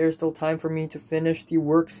tonight there's still time for me to finish the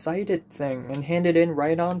works cited thing and hand it in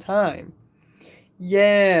right on time.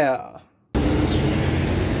 Yeah!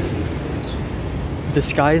 The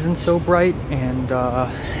sky isn't so bright, and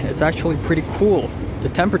it's actually pretty cool, the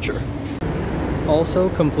temperature. Also,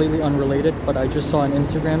 completely unrelated, but I just saw an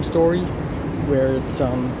Instagram story where it's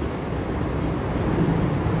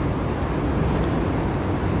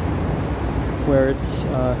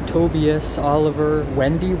Tobias, Oliver,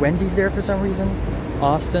 Wendy's there for some reason,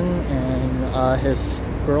 Austin, and his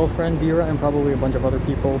girlfriend Vera, and probably a bunch of other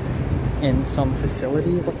people in some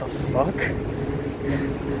facility. What the fuck?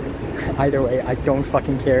 Either way, I don't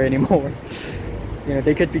fucking care anymore. You know,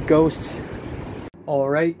 they could be ghosts.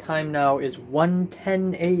 Alright, time now is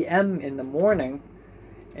 1:10 a.m. in the morning.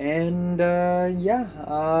 And,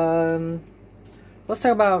 let's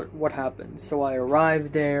talk about what happened. So I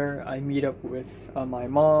arrived there, I meet up with my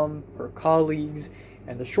mom, her colleagues,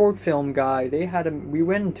 and the short film guy. We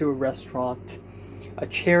went into a restaurant, a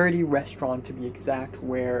charity restaurant to be exact,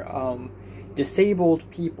 where disabled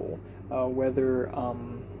people, whether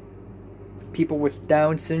people with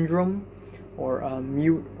Down syndrome or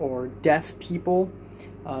mute or deaf people,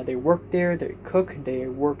 they work there, they cook, they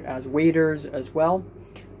work as waiters as well.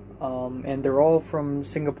 And they're all from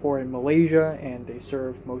Singapore and Malaysia, and they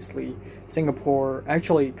serve mostly Singapore,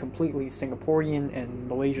 actually completely Singaporean and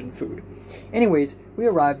Malaysian food. Anyways, we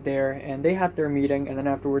arrived there, and they had their meeting, and then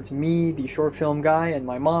afterwards, me, the short film guy, and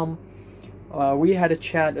my mom, we had a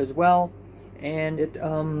chat as well, and it,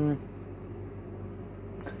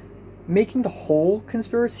 making the whole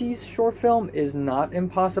conspiracies short film is not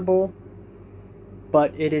impossible,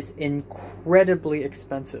 but it is incredibly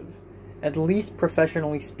expensive. At least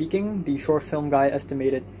professionally speaking, the short film guy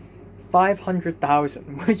estimated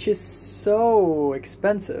 500,000, which is so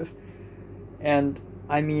expensive. And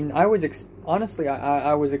I mean, honestly,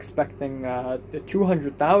 I was expecting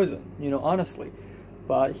 200,000, you know, honestly,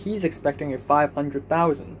 but he's expecting a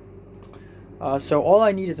 500,000. So all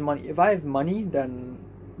I need is money. If I have money, then,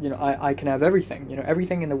 you know, I can have everything. You know,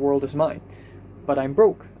 everything in the world is mine. But I'm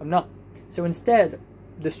broke. I'm not. So instead,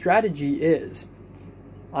 the strategy is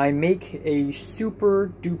I make a super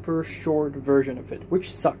duper short version of it, which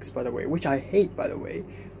sucks, by the way, which I hate, by the way,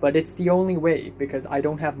 but it's the only way because I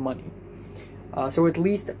don't have money. So at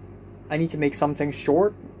least I need to make something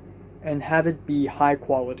short and have it be high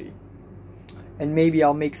quality. And maybe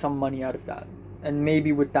I'll make some money out of that. And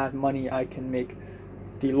maybe with that money I can make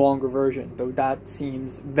the longer version, though that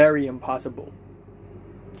seems very impossible.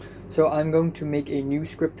 So I'm going to make a new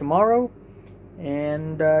script tomorrow,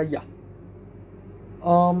 and yeah.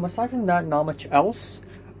 Aside from that, not much else.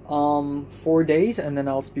 4 days, and then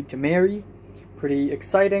I'll speak to Mary. Pretty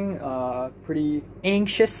exciting, pretty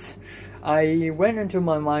anxious. I went into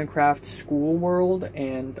my Minecraft school world,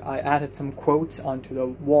 and I added some quotes onto the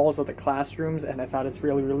walls of the classrooms, and I thought it's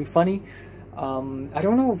really, really funny. I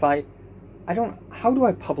don't know if how do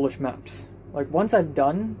I publish maps? Like, once I'm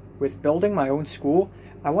done with building my own school,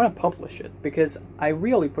 I want to publish it, because I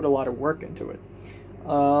really put a lot of work into it.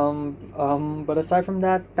 But aside from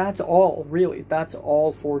that, that's all, really. That's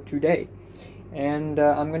all for today. And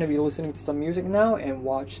I'm going to be listening to some music now and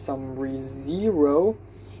watch some ReZero.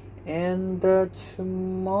 And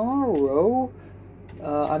tomorrow,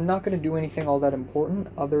 I'm not going to do anything all that important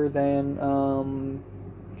other than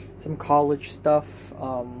some college stuff,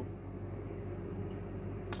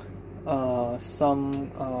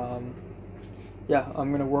 yeah, I'm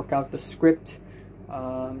going to work out the script.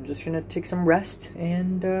 I'm just going to take some rest,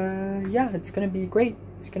 and yeah, it's going to be great.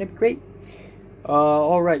 It's going to be great.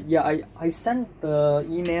 Alright, yeah, I sent the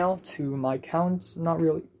email to my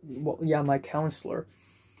my counselor,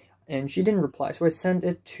 and she didn't reply, so I sent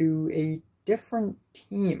it to a different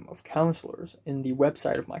team of counselors in the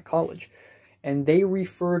website of my college, and they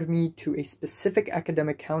referred me to a specific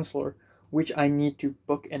academic counselor which I need to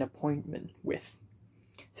book an appointment with.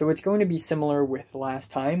 So it's going to be similar with last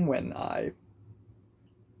time when I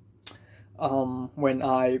didn't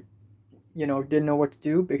know what to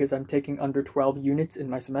do because I'm taking under 12 units in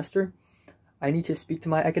my semester. I need to speak to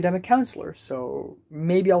my academic counselor, so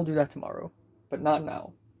maybe I'll do that tomorrow, but not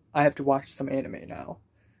now. I have to watch some anime now.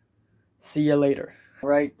 See ya later.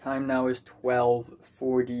 Alright, time now is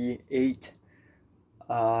 12:48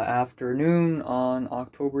 afternoon on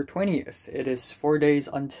October 20th. It is 4 days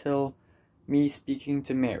until me speaking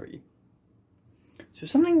to Mary. So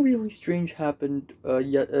something really strange happened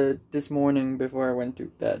this morning before I went to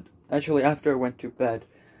bed. Actually, after I went to bed,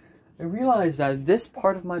 I realized that this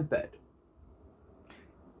part of my bed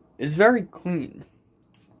is very clean.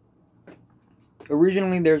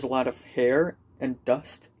 Originally, there's a lot of hair and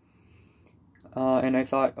dust, and I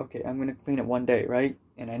thought, okay, I'm gonna clean it one day, right?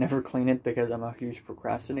 And I never clean it because I'm a huge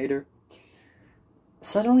procrastinator.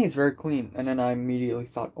 Suddenly, it's very clean, and then I immediately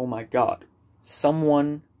thought, oh my god,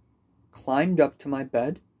 someone climbed up to my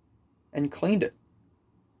bed and cleaned it.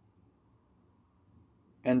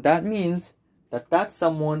 And that means that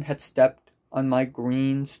someone had stepped on my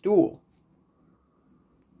green stool.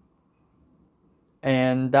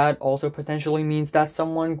 And that also potentially means that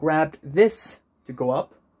someone grabbed this to go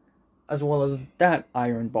up, as well as that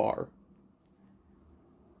iron bar.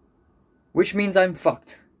 Which means I'm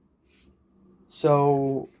fucked.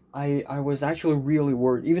 So, I was actually really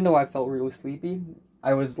worried. Even though I felt really sleepy,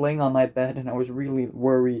 I was laying on my bed and I was really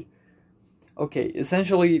worried. Okay,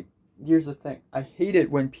 essentially, here's the thing. I hate it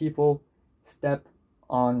when people step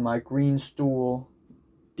on my green stool,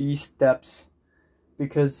 these steps,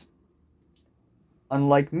 because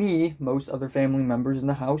unlike me, most other family members in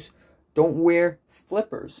the house don't wear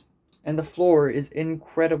flippers, and the floor is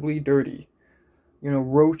incredibly dirty. You know,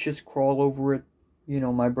 roaches crawl over it. You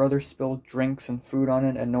know, my brother spilled drinks and food on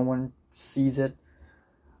it and no one sees it.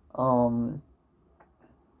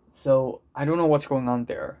 So I don't know what's going on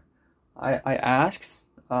there. I asked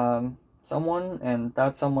someone, and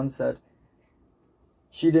that someone said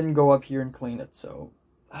she didn't go up here and clean it, so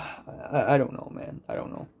I don't know, man. I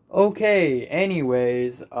don't know. Okay,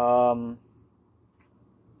 anyways,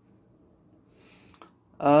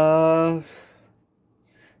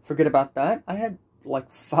 forget about that. I had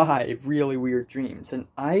like 5 really weird dreams, and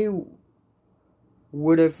I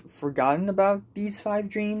would have forgotten about these 5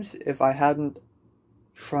 dreams if I hadn't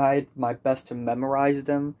tried my best to memorize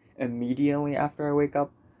them immediately after I wake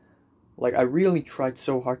up. Like, I really tried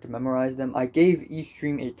so hard to memorize them. I gave each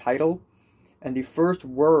dream a title, and the first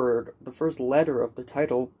word, the first letter of the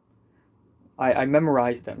title, I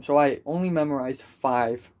memorized them. So I only memorized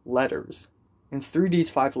 5 letters. And through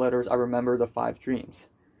these 5 letters, I remember the 5 dreams.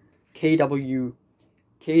 KWPQT.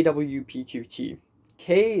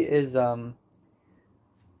 K is,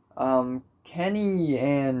 Kenny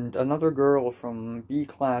and another girl from B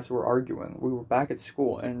class were arguing. We were back at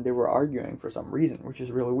school, and they were arguing for some reason, which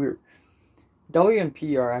is really weird. W and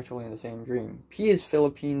P are actually in the same dream. P is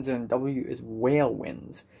Philippines, and W is whale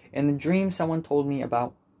winds. In the dream, someone told me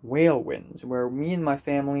about whale winds, where me and my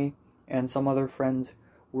family and some other friends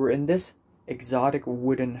were in this exotic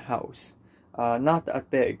wooden house. Not that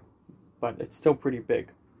big, but it's still pretty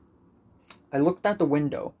big. I looked out the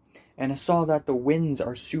window, and I saw that the winds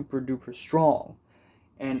are super duper strong,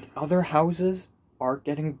 and other houses are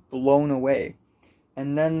getting blown away.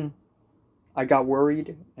 And then I got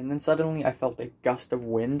worried, and then suddenly I felt a gust of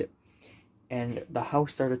wind, and the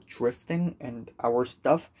house started drifting, and our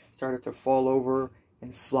stuff started to fall over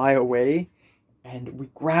and fly away, and we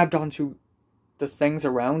grabbed onto the things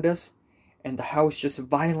around us, and the house just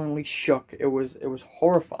violently shook. It was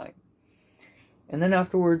horrifying. And then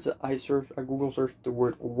afterwards, I Google searched the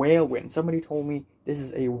word whale wind. Somebody told me this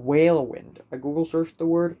is a whale wind. I Google searched the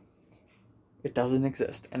word. It doesn't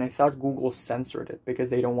exist. And I thought Google censored it because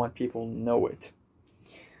they don't want people to know it.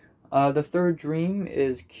 The third dream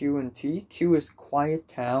is Q and T. Q is quiet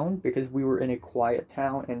town because we were in a quiet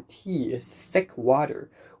town. And T is thick water,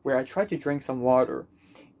 where I tried to drink some water.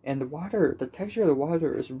 And the texture of the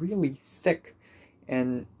water is really thick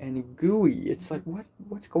and gooey. It's like,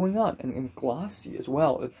 what's going on? And glossy as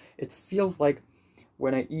well. It feels like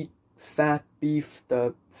when I eat fat beef,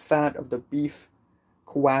 the fat of the beef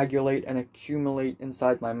coagulate and accumulate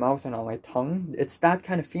inside my mouth and on my tongue. It's that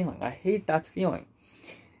kind of feeling. I hate that feeling.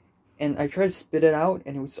 And I tried to spit it out,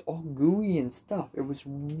 and it was all gooey and stuff. It was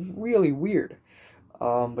really weird.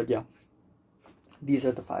 But yeah, these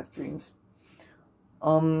are the 5 dreams.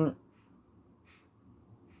 I'm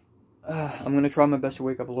gonna try my best to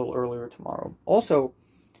wake up a little earlier tomorrow. Also,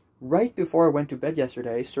 right before I went to bed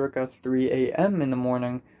yesterday, circa 3 a.m. in the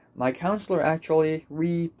morning, my counselor actually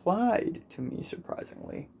replied to me,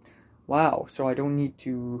 surprisingly. Wow, so I don't need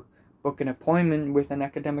to book an appointment with an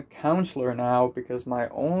academic counselor now, because my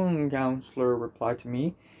own counselor replied to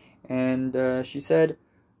me, and she said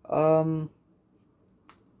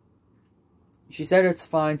it's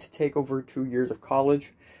fine to take over 2 years of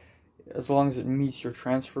college, as long as it meets your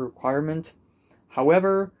transfer requirement.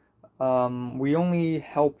 However, we only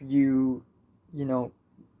help you,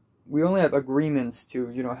 we only have agreements to,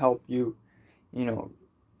 help you,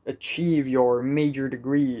 achieve your major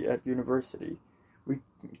degree at university.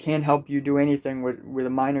 We can't help you do anything with a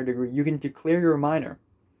minor degree. You can declare your minor.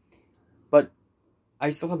 But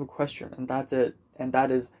I still have a question, and that's it. And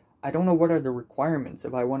that is, I don't know what are the requirements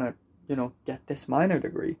if I want to, get this minor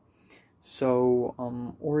degree. So,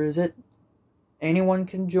 or is it anyone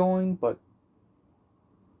can join, but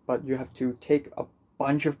you have to take a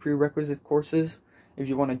bunch of prerequisite courses if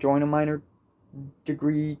you want to join a minor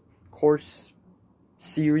degree course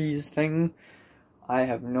series thing. I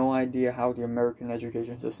have no idea how the American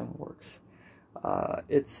education system works.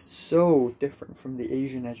 It's so different from the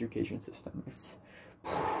Asian education system. It's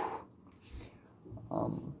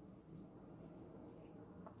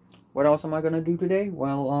what else am I gonna do today?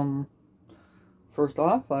 Well, first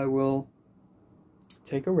off, I will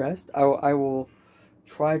take a rest. I will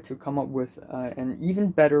try to come up with an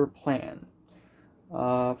even better plan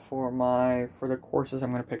for the courses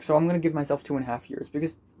I'm gonna pick. So I'm gonna give myself 2.5 years,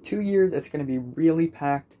 because 2 years it's gonna be really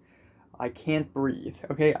packed. I can't breathe.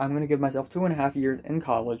 Okay, I'm gonna give myself 2.5 years in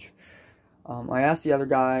college. I asked the other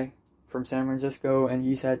guy from San Francisco, and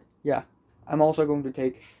he said, yeah, I'm also going to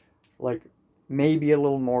take like maybe a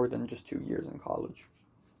little more than just 2 years in college.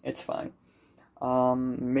 It's fine.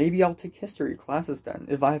 Maybe I'll take history classes then,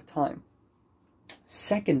 if I have time.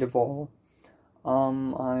 Second of all,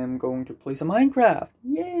 I'm going to play some Minecraft.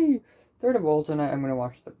 Yay! Third of all, tonight I'm going to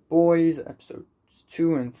watch The Boys, episodes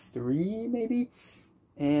 2 and 3, maybe.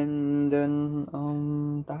 And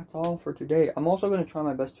then, that's all for today. I'm also going to try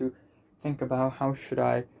my best to think about how should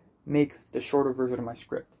I make the shorter version of my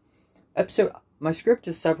script. My script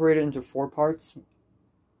is separated into 4 parts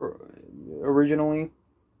originally.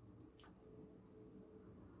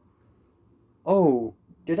 Oh,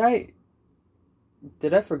 did I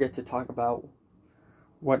forget to talk about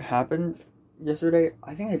what happened yesterday?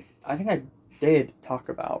 I think I did talk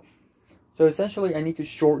about. So essentially, I need to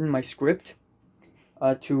shorten my script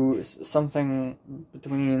to something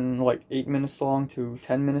between like 8 minutes long to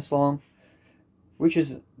 10 minutes long, which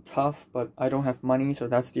is tough, but I don't have money, so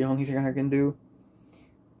that's the only thing I can do.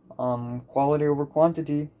 Quality over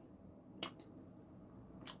quantity,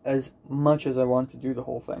 as much as I want to do the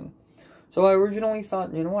whole thing. So I originally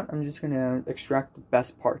thought, you know what, I'm just gonna extract the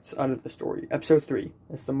best parts out of the story. Episode 3,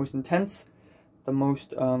 it's the most intense, the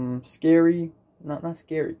most scary, not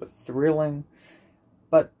scary, but thrilling.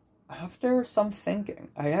 But after some thinking,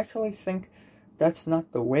 I actually think that's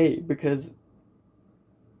not the way, because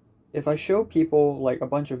if I show people like a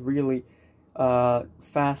bunch of really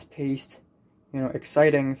fast-paced,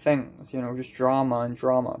 exciting things, just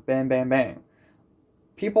drama, bang, bang, bang,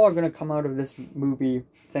 people are going to come out of this movie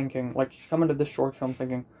thinking, like, come into this short film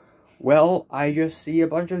thinking, well, I just see a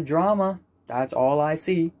bunch of drama, that's all I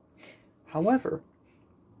see. However,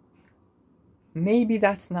 maybe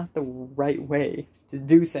that's not the right way to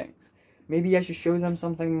do things. Maybe I should show them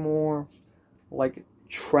something more, like,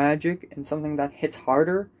 tragic and something that hits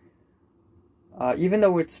harder. Even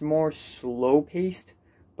though it's more slow-paced,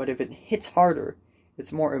 but if it hits harder,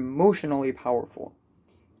 it's more emotionally powerful.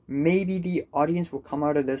 Maybe the audience will come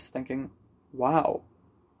out of this thinking, wow,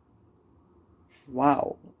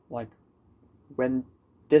 like, when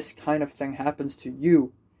this kind of thing happens to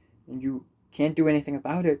you, and you can't do anything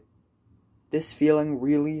about it. This feeling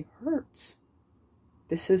really hurts.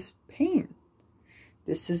 This is pain.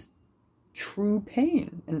 This is true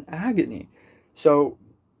pain and agony. So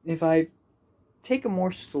if I take a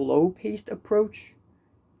more slow-paced approach,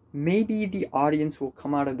 maybe the audience will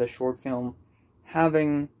come out of the short film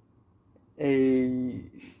having being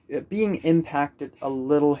impacted a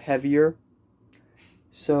little heavier.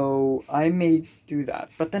 So I may do that.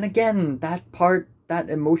 But then again, that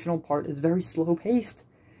emotional part is very slow-paced.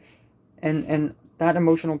 And that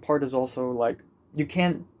emotional part is also like, you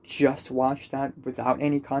can't just watch that without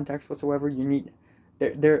any context whatsoever. You need,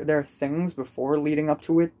 there are things before leading up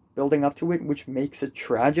to it, building up to it, which makes it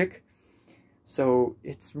tragic. So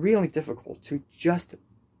it's really difficult to just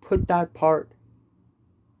put that part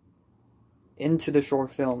into the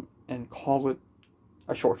short film and call it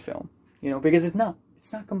a short film, you know, because it's not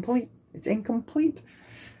complete. It's incomplete.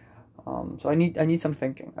 So I need some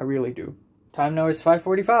thinking. I really do. Time now is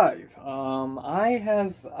 5:45.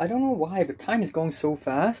 I don't know why, but time is going so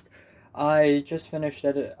fast. I just finished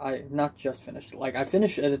I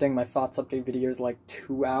finished editing my Thoughts Update videos like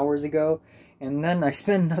 2 hours ago, and then I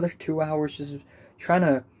spent another 2 hours just trying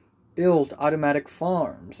to build automatic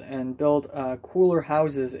farms and build cooler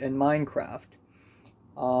houses in Minecraft.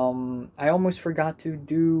 I almost forgot to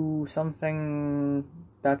do something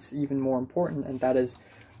that's even more important, and that is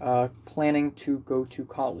planning to go to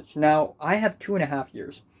college. Now, I have 2.5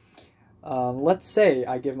 years. Let's say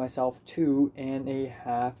I give myself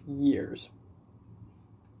 2.5 years.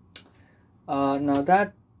 Now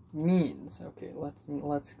that means, okay,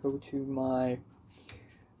 let's go to my,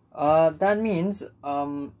 that means,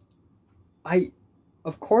 of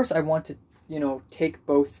course I want to, you know, take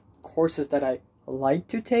both courses that I like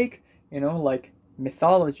to take, you know, like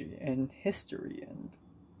mythology and history and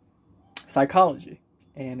psychology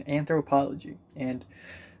and anthropology and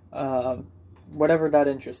whatever that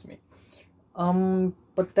interests me.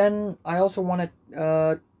 But then I also want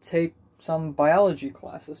to take some biology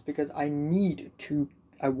classes because I need to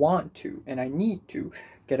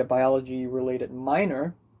get a biology related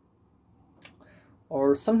minor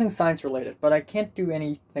or something science related, but I can't do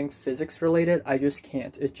anything physics related. I just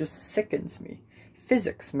can't. It just sickens me.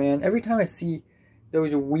 Physics, man. Every time I see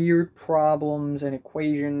those weird problems and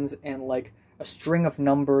equations and like a string of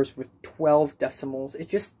numbers with 12 decimals, it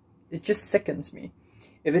just sickens me.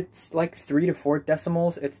 If it's like 3 to 4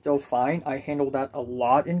 decimals, it's still fine. I handle that a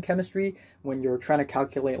lot in chemistry when you're trying to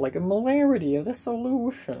calculate like a molarity of the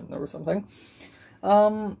solution or something.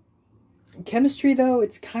 Chemistry though,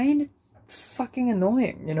 it's kind of fucking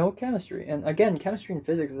annoying, you know, chemistry. And again, chemistry and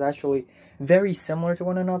physics is actually very similar to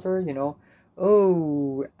one another, you know.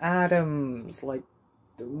 Oh, atoms, like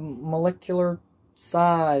the molecular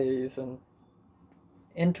size and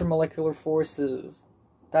intermolecular forces.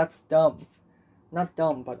 That's dumb. Not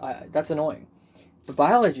dumb, but that's annoying. But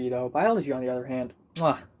biology, though, biology on the other hand,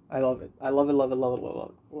 I love it. I love it, love it, love it,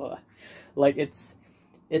 love it, love it. Like, it's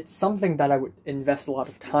something that I would invest a lot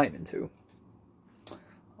of time into.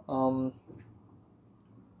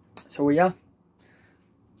 So yeah.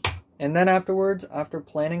 And then afterwards, after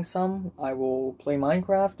planning some, I will play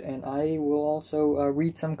Minecraft, and I will also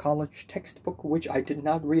read some college textbook, which I did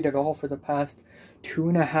not read at all for the past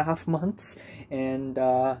 2.5 months, and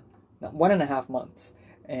 1.5 months.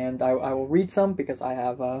 And I will read some because I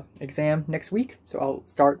have an exam next week, so I'll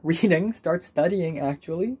start reading, start studying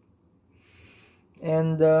actually.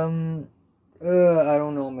 And I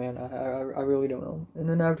don't know, man. I really don't know. And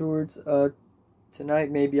then afterwards, tonight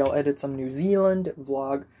maybe I'll edit some New Zealand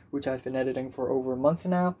vlog, which I've been editing for over a month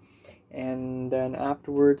now. And then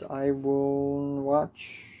afterwards I will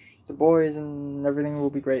watch The Boys and everything will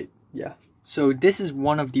be great. Yeah. So this is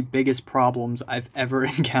one of the biggest problems I've ever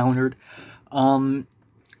encountered.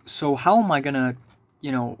 So how am I gonna,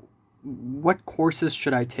 you know, what courses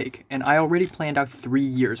should I take? And I already planned out 3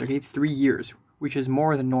 years, okay? 3 years, which is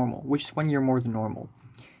more than normal, which is 1 year more than normal.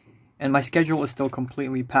 And my schedule is still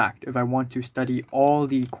completely packed if I want to study all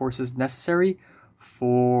the courses necessary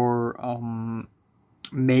for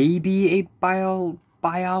maybe a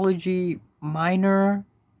biology minor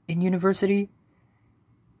in university.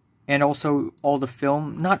 And also all the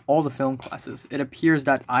film, not all the film classes. It appears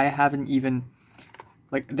that I haven't even,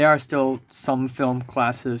 like, there are still some film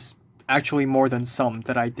classes, actually more than some,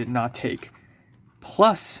 that I did not take.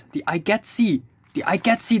 Plus, the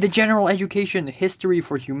general education, history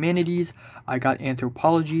for humanities. I got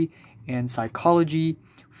anthropology and psychology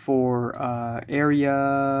for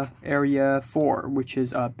area 4, which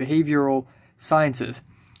is behavioral sciences,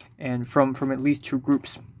 and from at least 2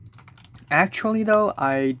 groups. Actually, though,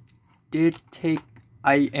 I did take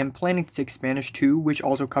I am planning to take Spanish too, which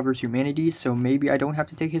also covers humanities, so maybe I don't have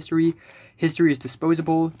to take history. History is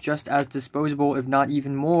disposable, just as disposable, if not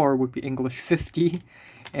even more, would be English 50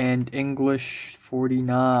 and English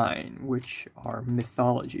 49, which are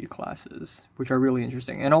mythology classes, which are really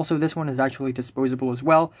interesting. And also this one is actually disposable as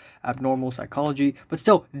well, abnormal psychology, but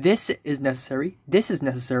still, this is necessary. This is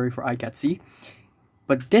necessary for ICATC,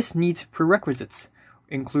 but this needs prerequisites,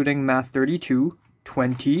 including Math 32,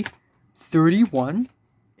 20, 31,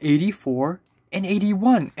 84, and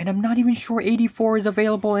 81. And I'm not even sure 84 is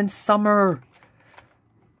available in summer.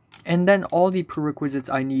 And then all the prerequisites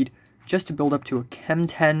I need just to build up to a Chem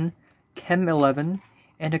 10, Chem 11,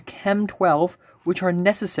 and a Chem 12, which are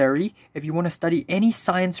necessary if you want to study any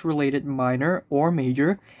science-related minor or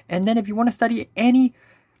major. And then if you want to study any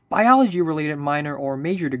biology-related minor or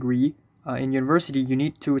major degree, in university, you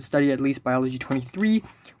need to study at least Biology 23,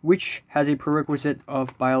 which has a prerequisite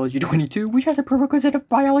of Biology 22, which has a prerequisite of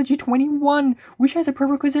Biology 21, which has a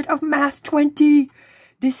prerequisite of Math 20.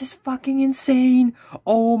 This is fucking insane.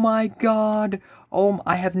 Oh my god. Oh,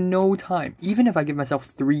 I have no time. Even if I give myself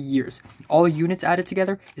 3 years, all units added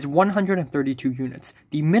together is 132 units.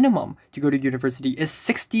 The minimum to go to university is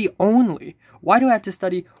 60 only. Why do I have to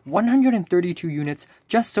study 132 units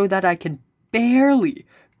just so that I can barely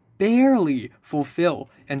fulfill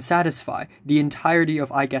and satisfy the entirety of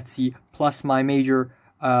ICATC plus my major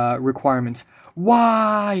requirements?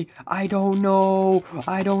 Why? I don't know.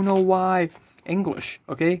 I don't know why. English,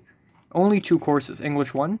 okay? Only 2 courses.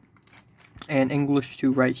 English 1 and English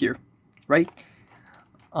 2 right here, right?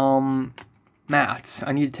 Maths.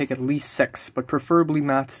 I need to take at least 6, but preferably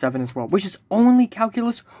Math 7 as well, which is only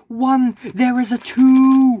Calculus 1. There is a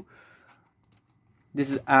 2.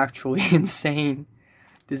 This is actually insane.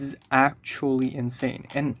 This is actually insane.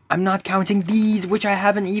 And I'm not counting these, which I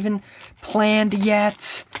haven't even planned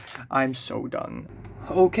yet. I'm so done.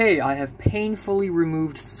 Okay, I have painfully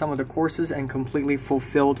removed some of the courses and completely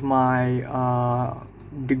fulfilled my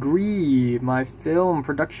degree, my film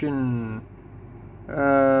production,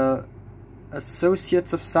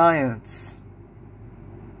 Associates of Science.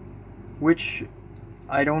 Which,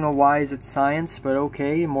 I don't know why is it science, but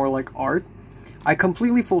okay, more like art. I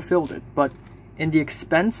completely fulfilled it, but in the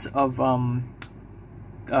expense of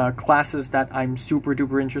classes that I'm super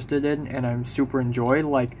duper interested in and I'm super enjoy,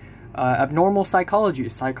 like abnormal psychology,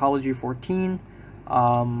 Psychology 14.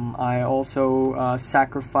 I also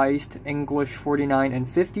sacrificed English 49 and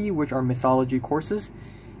 50, which are mythology courses,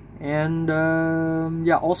 and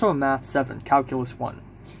yeah, also a Math 7, Calculus 1.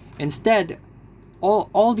 Instead,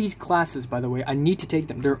 all these classes, by the way, I need to take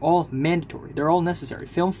them. They're all mandatory. They're all necessary.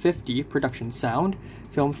 Film 50, production sound.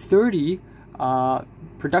 Film 30,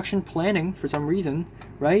 production planning for some reason,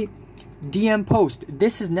 right? DM post.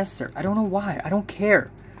 This is necessary. I don't know why. I don't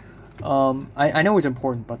care. I know it's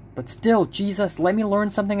important, but still, Jesus, let me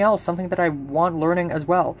learn something else, something that I want learning as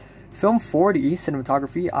well. Film 40,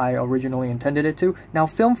 cinematography, I originally intended it to. Now,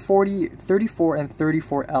 Film 40, 34, and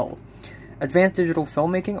 34L. Advanced digital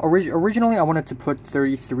filmmaking. Originally, I wanted to put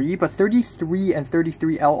 33, but 33 and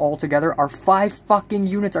 33L all together are 5 fucking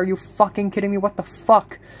units. Are you fucking kidding me? What the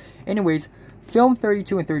fuck? Anyways, Film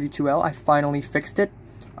 32 and 32L, I finally fixed it.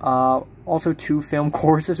 Also 2 film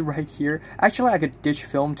courses right here. Actually, I could ditch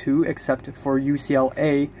film 2, except for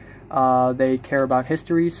UCLA. They care about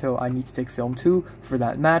history, so I need to take film 2 for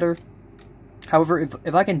that matter. However,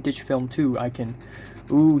 if I can ditch film 2, I can...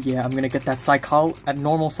 Ooh, yeah, I'm gonna get that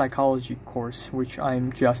abnormal psychology course, which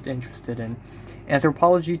I'm just interested in.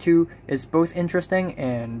 Anthropology 2 is both interesting,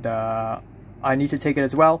 and I need to take it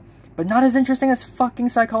as well. But not as interesting as fucking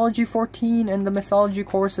Psychology 14 and the mythology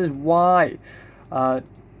courses. Why?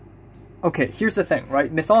 Okay, here's the thing,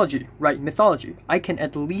 right? Mythology, right? Mythology. I can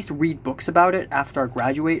at least read books about it after I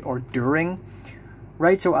graduate or during,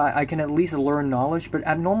 right? So I can at least learn knowledge. But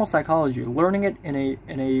abnormal psychology, learning it in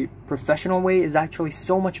a professional way is actually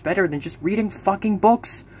so much better than just reading fucking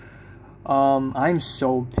books. I'm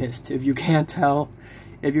so pissed if you can't tell.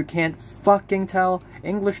 If you can't fucking tell.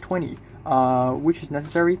 English 20. Which is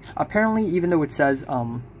necessary. Apparently, even though it says,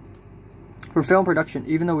 for film production,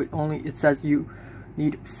 even though it says you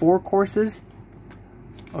need 4 courses.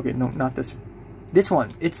 Okay, no, not this. This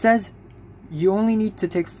one. It says you only need to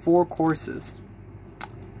take 4 courses.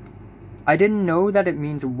 I didn't know that it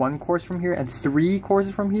means 1 course from here and 3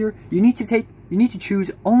 courses from here. You need to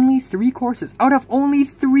choose only 3 courses out of only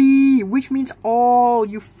 3, which means all,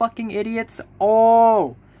 you fucking idiots,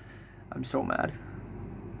 all. I'm so mad.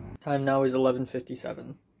 Time now is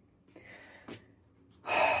 11:57.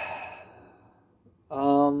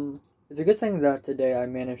 It's a good thing that today I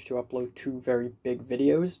managed to upload 2 very big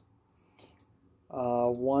videos.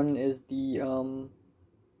 One is the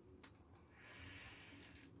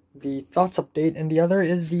the thoughts update, and the other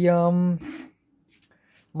is the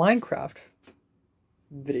Minecraft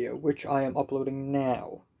video, which I am uploading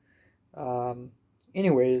now.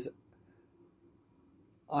 Anyways,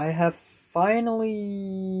 I have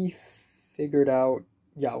finally figured out,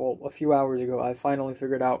 yeah, well, a few hours ago, I finally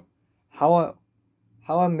figured out how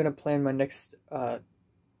I'm gonna plan my next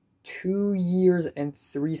 2 years and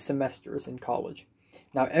 3 semesters in college.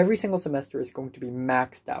 Now, every single semester is going to be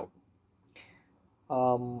maxed out.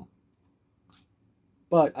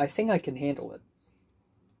 But I think I can handle it.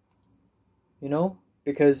 You know?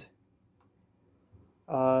 Because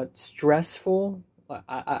stressful,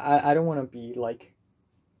 I don't want to be like,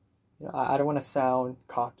 you know, I don't want to sound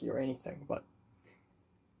cocky or anything, but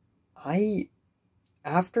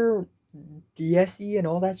after DSE and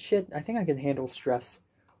all that shit, I think I can handle stress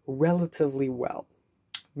relatively well.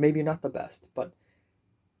 Maybe not the best, but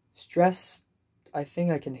stress, I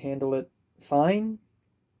think I can handle it fine.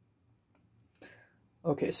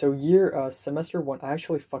 Okay, so semester 1, I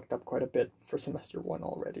actually fucked up quite a bit for semester 1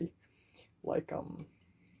 already. Like,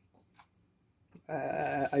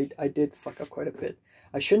 I did fuck up quite a bit.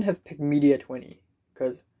 I shouldn't have picked Media 20,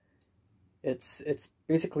 because it's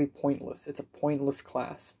basically pointless. It's a pointless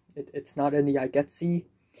class. It's not in the IGETC,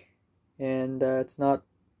 and it's not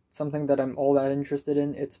something that I'm all that interested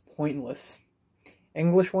in. It's pointless.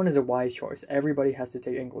 English 1 is a wise choice. Everybody has to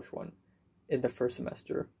take English 1 in the first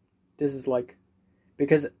semester. This is like,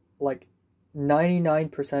 because like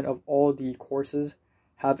 99% of all the courses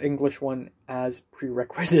have English 1 as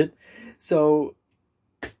prerequisite. So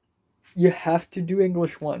you have to do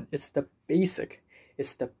English 1. It's the basic.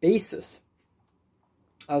 It's the basis.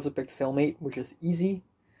 I also picked Film 8, which is easy.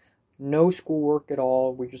 No schoolwork at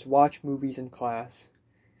all. We just watch movies in class.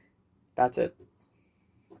 That's it.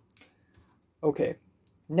 Okay.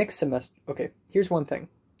 Next semester. Okay, here's one thing.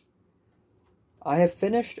 I have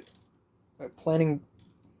finished planning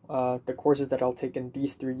the courses that I'll take in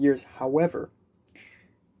these 3 years. However,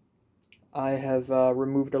 I have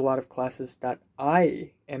removed a lot of classes that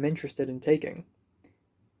I am interested in taking,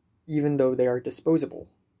 even though they are disposable,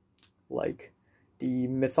 like the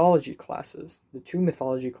mythology classes, the 2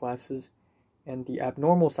 mythology classes, and the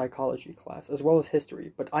abnormal psychology class, as well as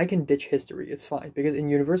history. But I can ditch history, it's fine, because in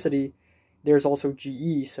university, there's also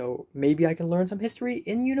GE, so maybe I can learn some history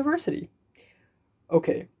in university.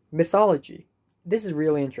 Okay, mythology. This is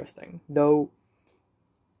really interesting, though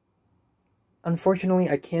unfortunately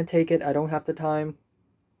I can't take it. I don't have the time.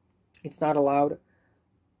 It's not allowed.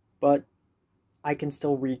 But I can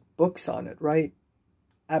still read books on it, right?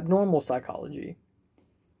 Abnormal psychology.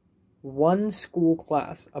 One school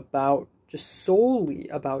class just solely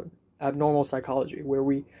about abnormal psychology, where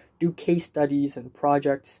we do case studies and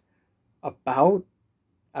projects about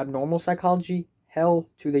abnormal psychology. Hell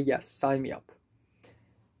to the yes, sign me up.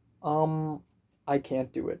 I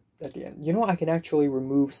can't do it at the end. You know, I can actually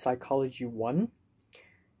remove Psychology 1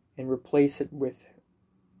 and replace it with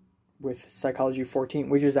Psychology 14,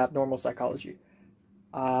 which is abnormal psychology.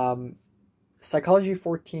 Psychology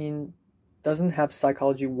 14 doesn't have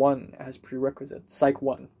Psychology 1 as prerequisite, Psych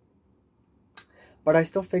 1. But I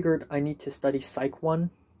still figured I need to study Psych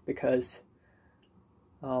 1 because,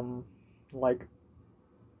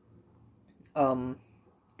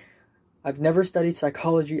 I've never studied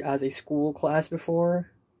psychology as a school class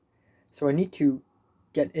before, so I need to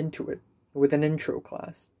get into it with an intro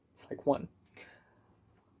class. It's like 1.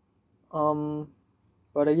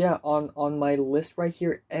 But yeah, on my list right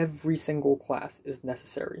here, every single class is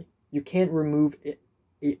necessary. You can't remove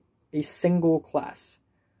a single class,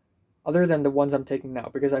 other than the ones I'm taking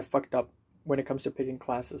now, because I fucked up when it comes to picking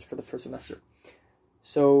classes for the first semester.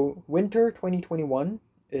 So, winter 2021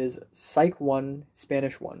 is Psych 1,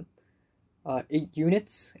 Spanish 1. 8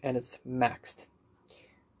 units, and it's maxed.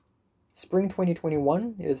 Spring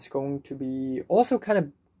 2021 is going to be also kind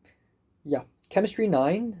of, yeah, Chemistry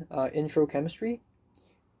 9, Intro Chemistry.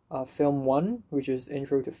 Film 1, which is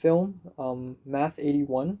Intro to Film. Math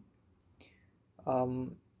 81.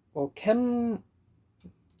 Well, Chem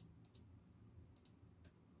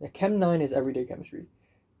 9 is Everyday Chemistry.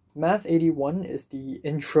 Math 81 is the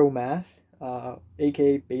Intro Math,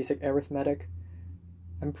 aka Basic Arithmetic.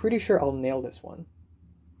 I'm pretty sure I'll nail this one.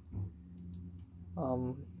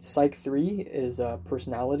 Psych 3 is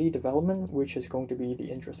Personality Development, which is going to be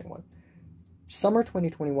the interesting one. Summer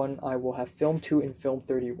 2021, I will have Film 2 and Film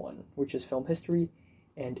 31, which is Film History,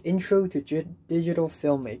 and Intro to Digital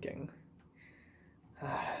Filmmaking.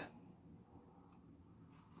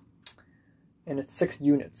 And it's 6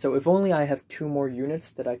 units, so if only I have 2 more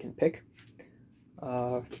units that I can pick,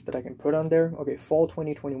 that I can put on there. Okay, Fall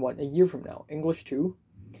 2021, a year from now. English 2.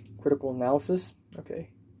 Critical analysis.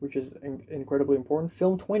 Okay. which is incredibly important.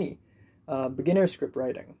 Film 20, beginner script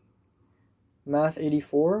writing. Math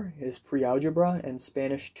 84 is pre-algebra, and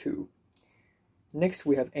Spanish 2. Next,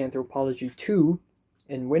 we have Anthropology 2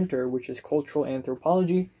 in winter, which is cultural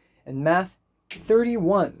anthropology, and Math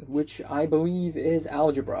 31, which I believe is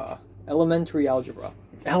algebra. Elementary algebra.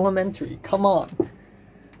 Elementary, come on.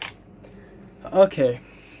 Okay.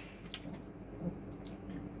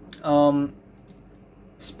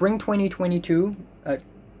 Spring 2022,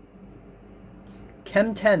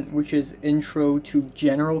 Chem 10, which is Intro to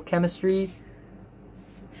General Chemistry,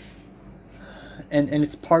 and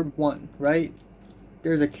it's part 1, right?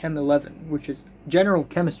 There's a Chem 11, which is General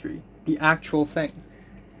Chemistry, the actual thing.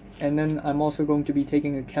 And then I'm also going to be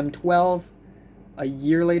taking a Chem 12 a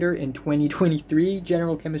year later in 2023,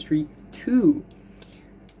 General Chemistry 2.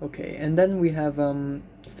 Okay, and then we have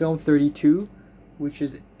Film 32, which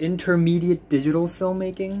is Intermediate Digital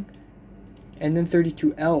Filmmaking, and then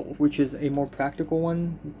 32L, which is a more practical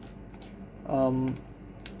one.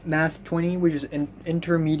 Math 20, which is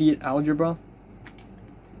Intermediate Algebra.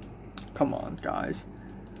 Come on, guys.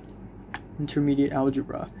 Intermediate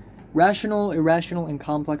Algebra. Rational, irrational, and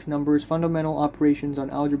complex numbers, fundamental operations on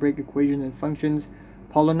algebraic equations and functions,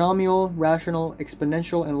 polynomial, rational,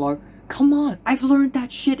 exponential, and log. Come on, I've learned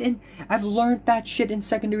that shit in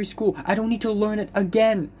secondary school. I don't need to learn it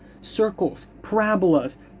again. Circles,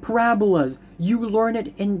 parabolas. You learn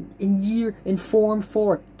it in Form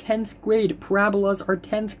 4, 10th grade. Parabolas are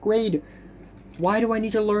 10th grade. Why do I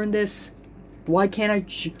need to learn this? Why can't I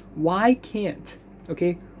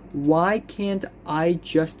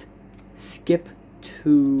just skip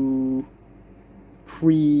to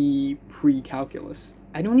pre-calculus?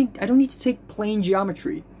 I don't need to take plane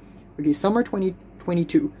geometry. Okay, summer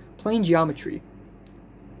 2022, plane geometry.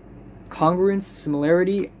 Congruence,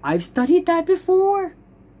 similarity, I've studied that before.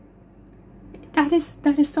 That is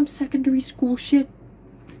some secondary school shit.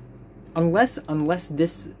 Unless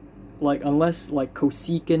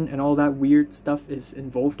cosecant and all that weird stuff is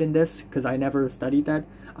involved in this, because I never studied that.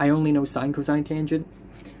 I only know sine, cosine, tangent.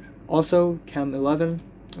 Also, Chem 11.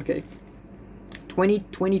 Okay.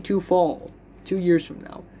 2022 fall, 2 years from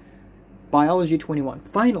now. Biology 21.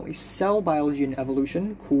 Finally, cell biology and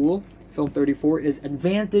evolution. Cool. Film 34 is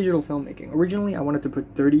advanced digital filmmaking. Originally, I wanted to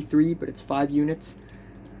put 33, but it's 5 units.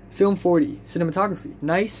 Film 40, cinematography.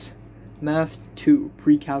 Nice. Math 2,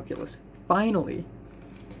 pre-calculus. Finally,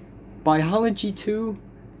 biology 2,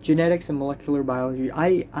 genetics and molecular biology.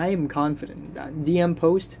 I am confident in that. DM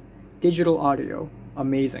post, digital audio.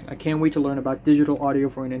 Amazing. I can't wait to learn about digital audio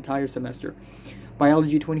for an entire semester.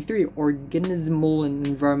 Biology 23, organismal and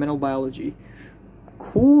environmental biology.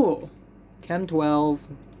 Cool. Chem 12.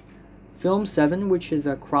 Film 7, which is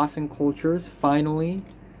crossing cultures. Finally,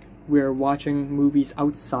 we're watching movies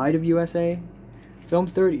outside of USA. Film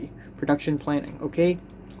 30, production planning. Okay.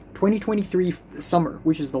 2023 summer,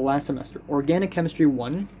 which is the last semester. Organic chemistry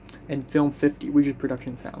 1, and film 50, which is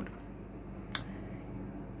production sound.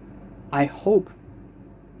 I hope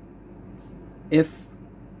if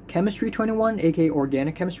chemistry 21, aka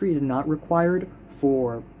organic chemistry, is not required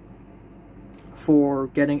for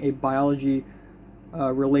getting a biology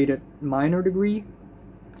related minor degree,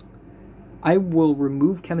 I will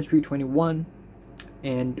remove chemistry 21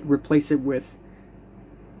 and replace it with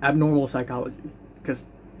abnormal psychology, because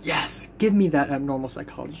yes, give me that abnormal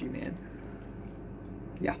psychology, man.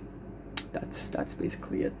 Yeah, that's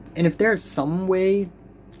basically it. And if there's some way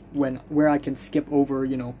where I can skip over,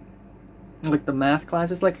 you know, like the math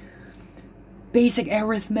classes, like basic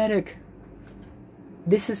arithmetic.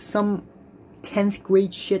 This is some 10th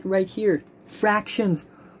grade shit right here. Fractions.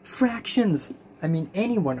 I mean,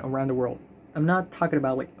 anyone around the world. I'm not talking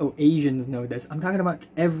about like, oh, Asians know this. I'm talking about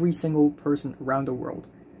every single person around the world.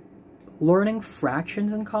 Learning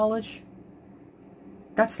fractions in college,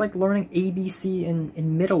 that's like learning ABC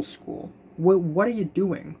in middle school. What are you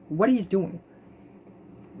doing? What are you doing?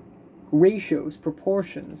 Ratios,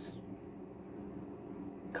 proportions.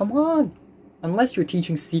 Come on. Unless you're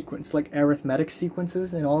teaching sequence, like arithmetic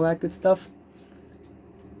sequences and all that good stuff,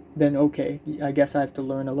 then okay, I guess I have to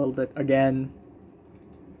learn a little bit again.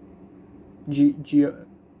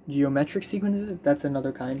 Geometric sequences, that's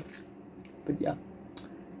another kind. But yeah.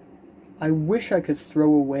 I wish I could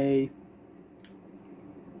throw away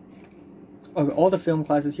all the film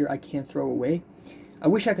classes here. I can't throw away. I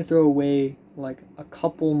wish I could throw away like a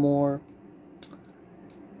couple more.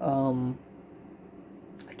 I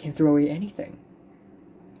can't throw away anything.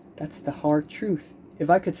 That's the hard truth. If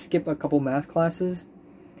I could skip a couple math classes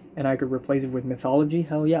and I could replace it with mythology,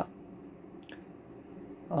 hell yeah.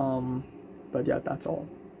 But yeah, that's all.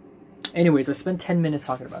 Anyways, I spent 10 minutes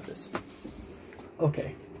talking about this.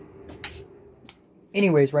 Okay.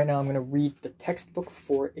 Anyways, right now I'm going to read the textbook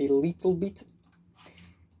for a little bit.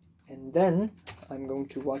 And then I'm going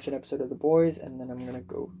to watch an episode of The Boys, and then I'm going to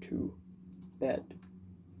go to bed.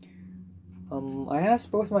 I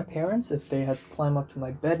asked both my parents if they had to climb up to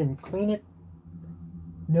my bed and clean it.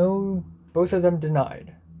 No, both of them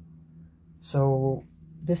denied. So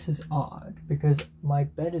this is odd, because my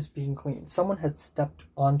bed is being cleaned. Someone has stepped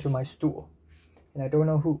onto my stool, and I don't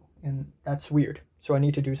know who, and that's weird. So I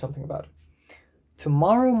need to do something about it.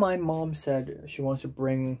 Tomorrow, my mom said she wants to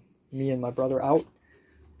bring me and my brother out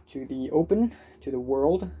to the open, to the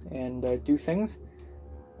world, and do things.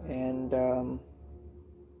 And,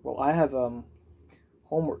 well, I have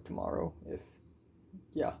homework tomorrow,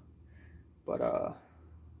 but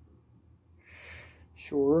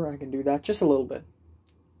sure, I can do that, just a little bit.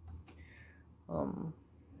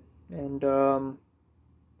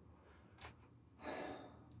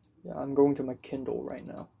 Yeah, I'm going to my Kindle right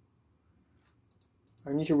now.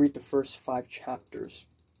 I need to read the first 5 chapters.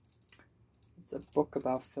 It's a book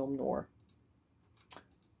about film noir.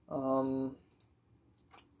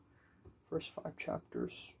 First 5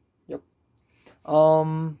 chapters. Yep.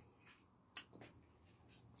 Tomorrow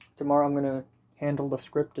I'm gonna handle the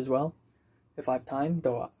script as well, if I have time.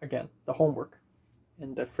 Though again, the homework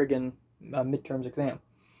and the friggin' midterms exam.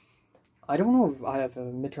 I don't know if I have a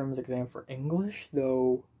midterms exam for English,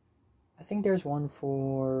 though. I think there's one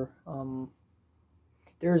for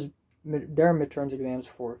there are midterms exams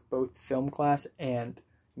for both film class and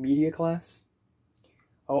media class.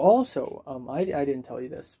 Oh, also, I didn't tell you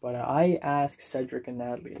this, but I asked Cedric and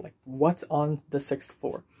Natalie, like, what's on the 6th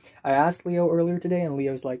floor? I asked Leo earlier today, and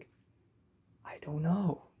Leo's like, I don't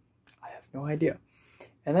know. I have no idea.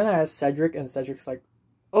 And then I asked Cedric, and Cedric's like,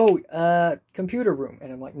 oh, computer room.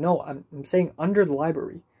 And I'm like, no, I'm saying under the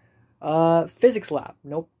library. Physics lab.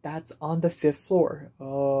 Nope, that's on the 5th floor.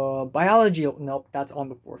 Biology. Nope, that's on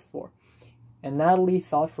the 4th floor. And Natalie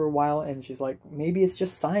thought for a while, and she's like, maybe it's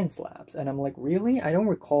just science labs. And I'm like, really? I don't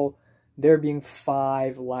recall there being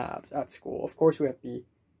 5 labs at school. Of course, we have the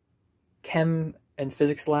chem and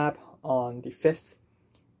physics lab on the 5th,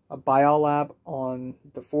 a bio lab on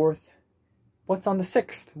the 4th. What's on the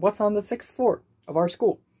 6th? What's on the 6th floor of our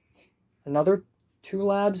school? Another 2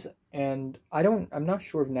 labs, and I'm not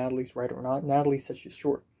sure if Natalie's right or not. Natalie says she's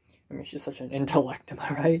short. I mean, she's such an intellect, am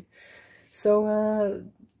I right? So,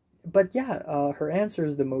 but yeah, her answer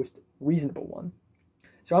is the most reasonable one.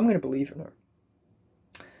 So I'm going to believe in her.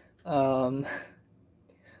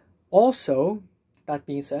 Also, that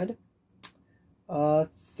being said,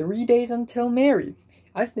 3 days until Mary.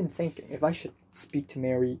 I've been thinking if I should speak to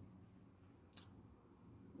Mary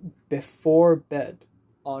before bed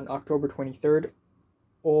on October 23rd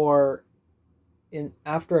or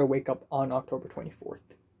after I wake up on October 24th.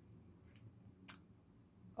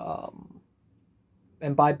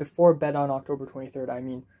 And by before bed on October 23rd, I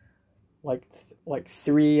mean like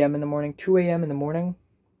 3 a.m. in the morning, 2 a.m. in the morning.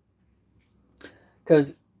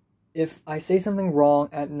 Because if I say something wrong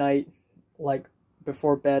at night, like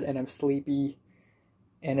before bed, and I'm sleepy,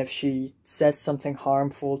 and if she says something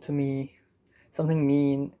harmful to me, something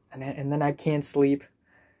mean, and then I can't sleep,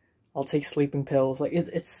 I'll take sleeping pills. Like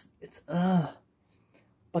it's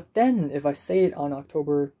But then if I say it on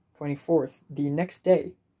October 24th, the next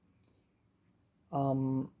day,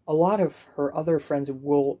 a lot of her other friends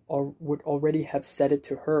would already have said it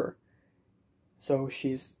to her, so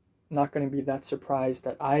she's not going to be that surprised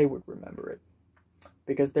that I would remember it,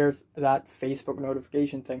 because there's that Facebook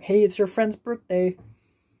notification thing. Hey, it's your friend's birthday.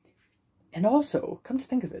 And also, come to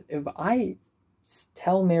think of it, if I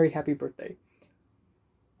tell Mary happy birthday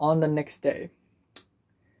on the next day,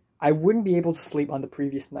 I wouldn't be able to sleep on the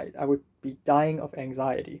previous night. I would be dying of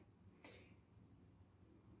anxiety.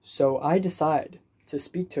 So I decide to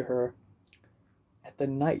speak to her at the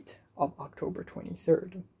night of October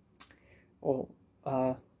 23rd. Well,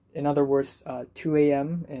 in other words, 2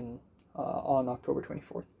 a.m. On October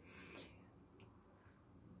 24th.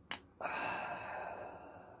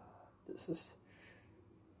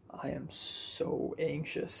 I am so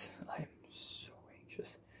anxious.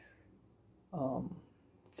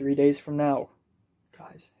 3 days from now.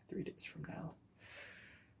 Guys, 3 days from now.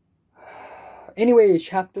 Anyway,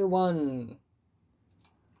 chapter 1.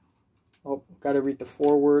 Oh, gotta read the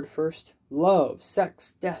foreword first. Love,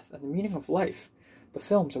 sex, death, and the meaning of life. The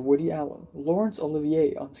films of Woody Allen. Laurence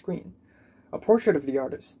Olivier on screen. A portrait of the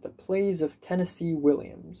artist. The plays of Tennessee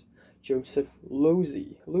Williams. Joseph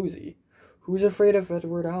Losey. Who's Afraid of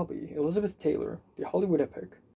Edward Albee? Elizabeth Taylor. The Hollywood Epic.